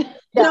 doesn't it?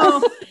 Yeah.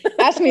 No.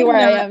 Ask me where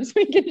I am so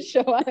we can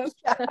show up. It's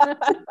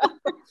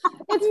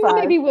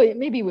fine.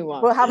 Maybe we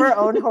won't. We'll have our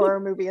own horror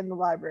movie in the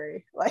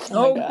library. Like,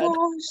 oh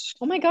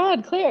my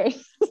God, Claire.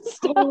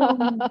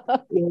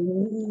 Stop.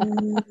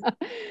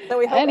 So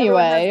we hope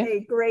everyone has a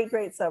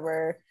great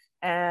summer.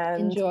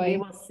 And enjoy. We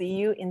will see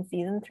you in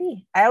season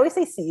 3. I always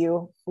say see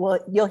you. Well,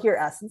 you'll hear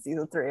us in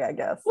season 3, I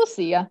guess. We'll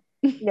see ya.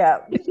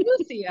 Yeah.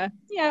 We'll see ya.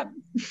 Yeah.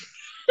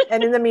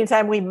 And in the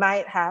meantime, we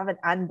might have an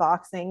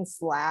unboxing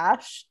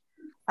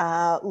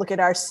 / look at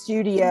our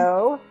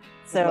studio.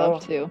 So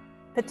love to.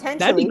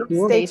 Potentially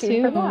cool. stay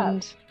tuned for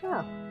that.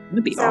 Yeah.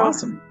 That'd be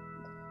awesome.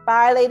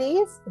 Bye,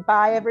 ladies.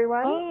 Bye,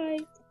 everyone. Bye.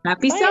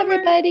 Happy summer,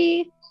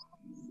 everybody.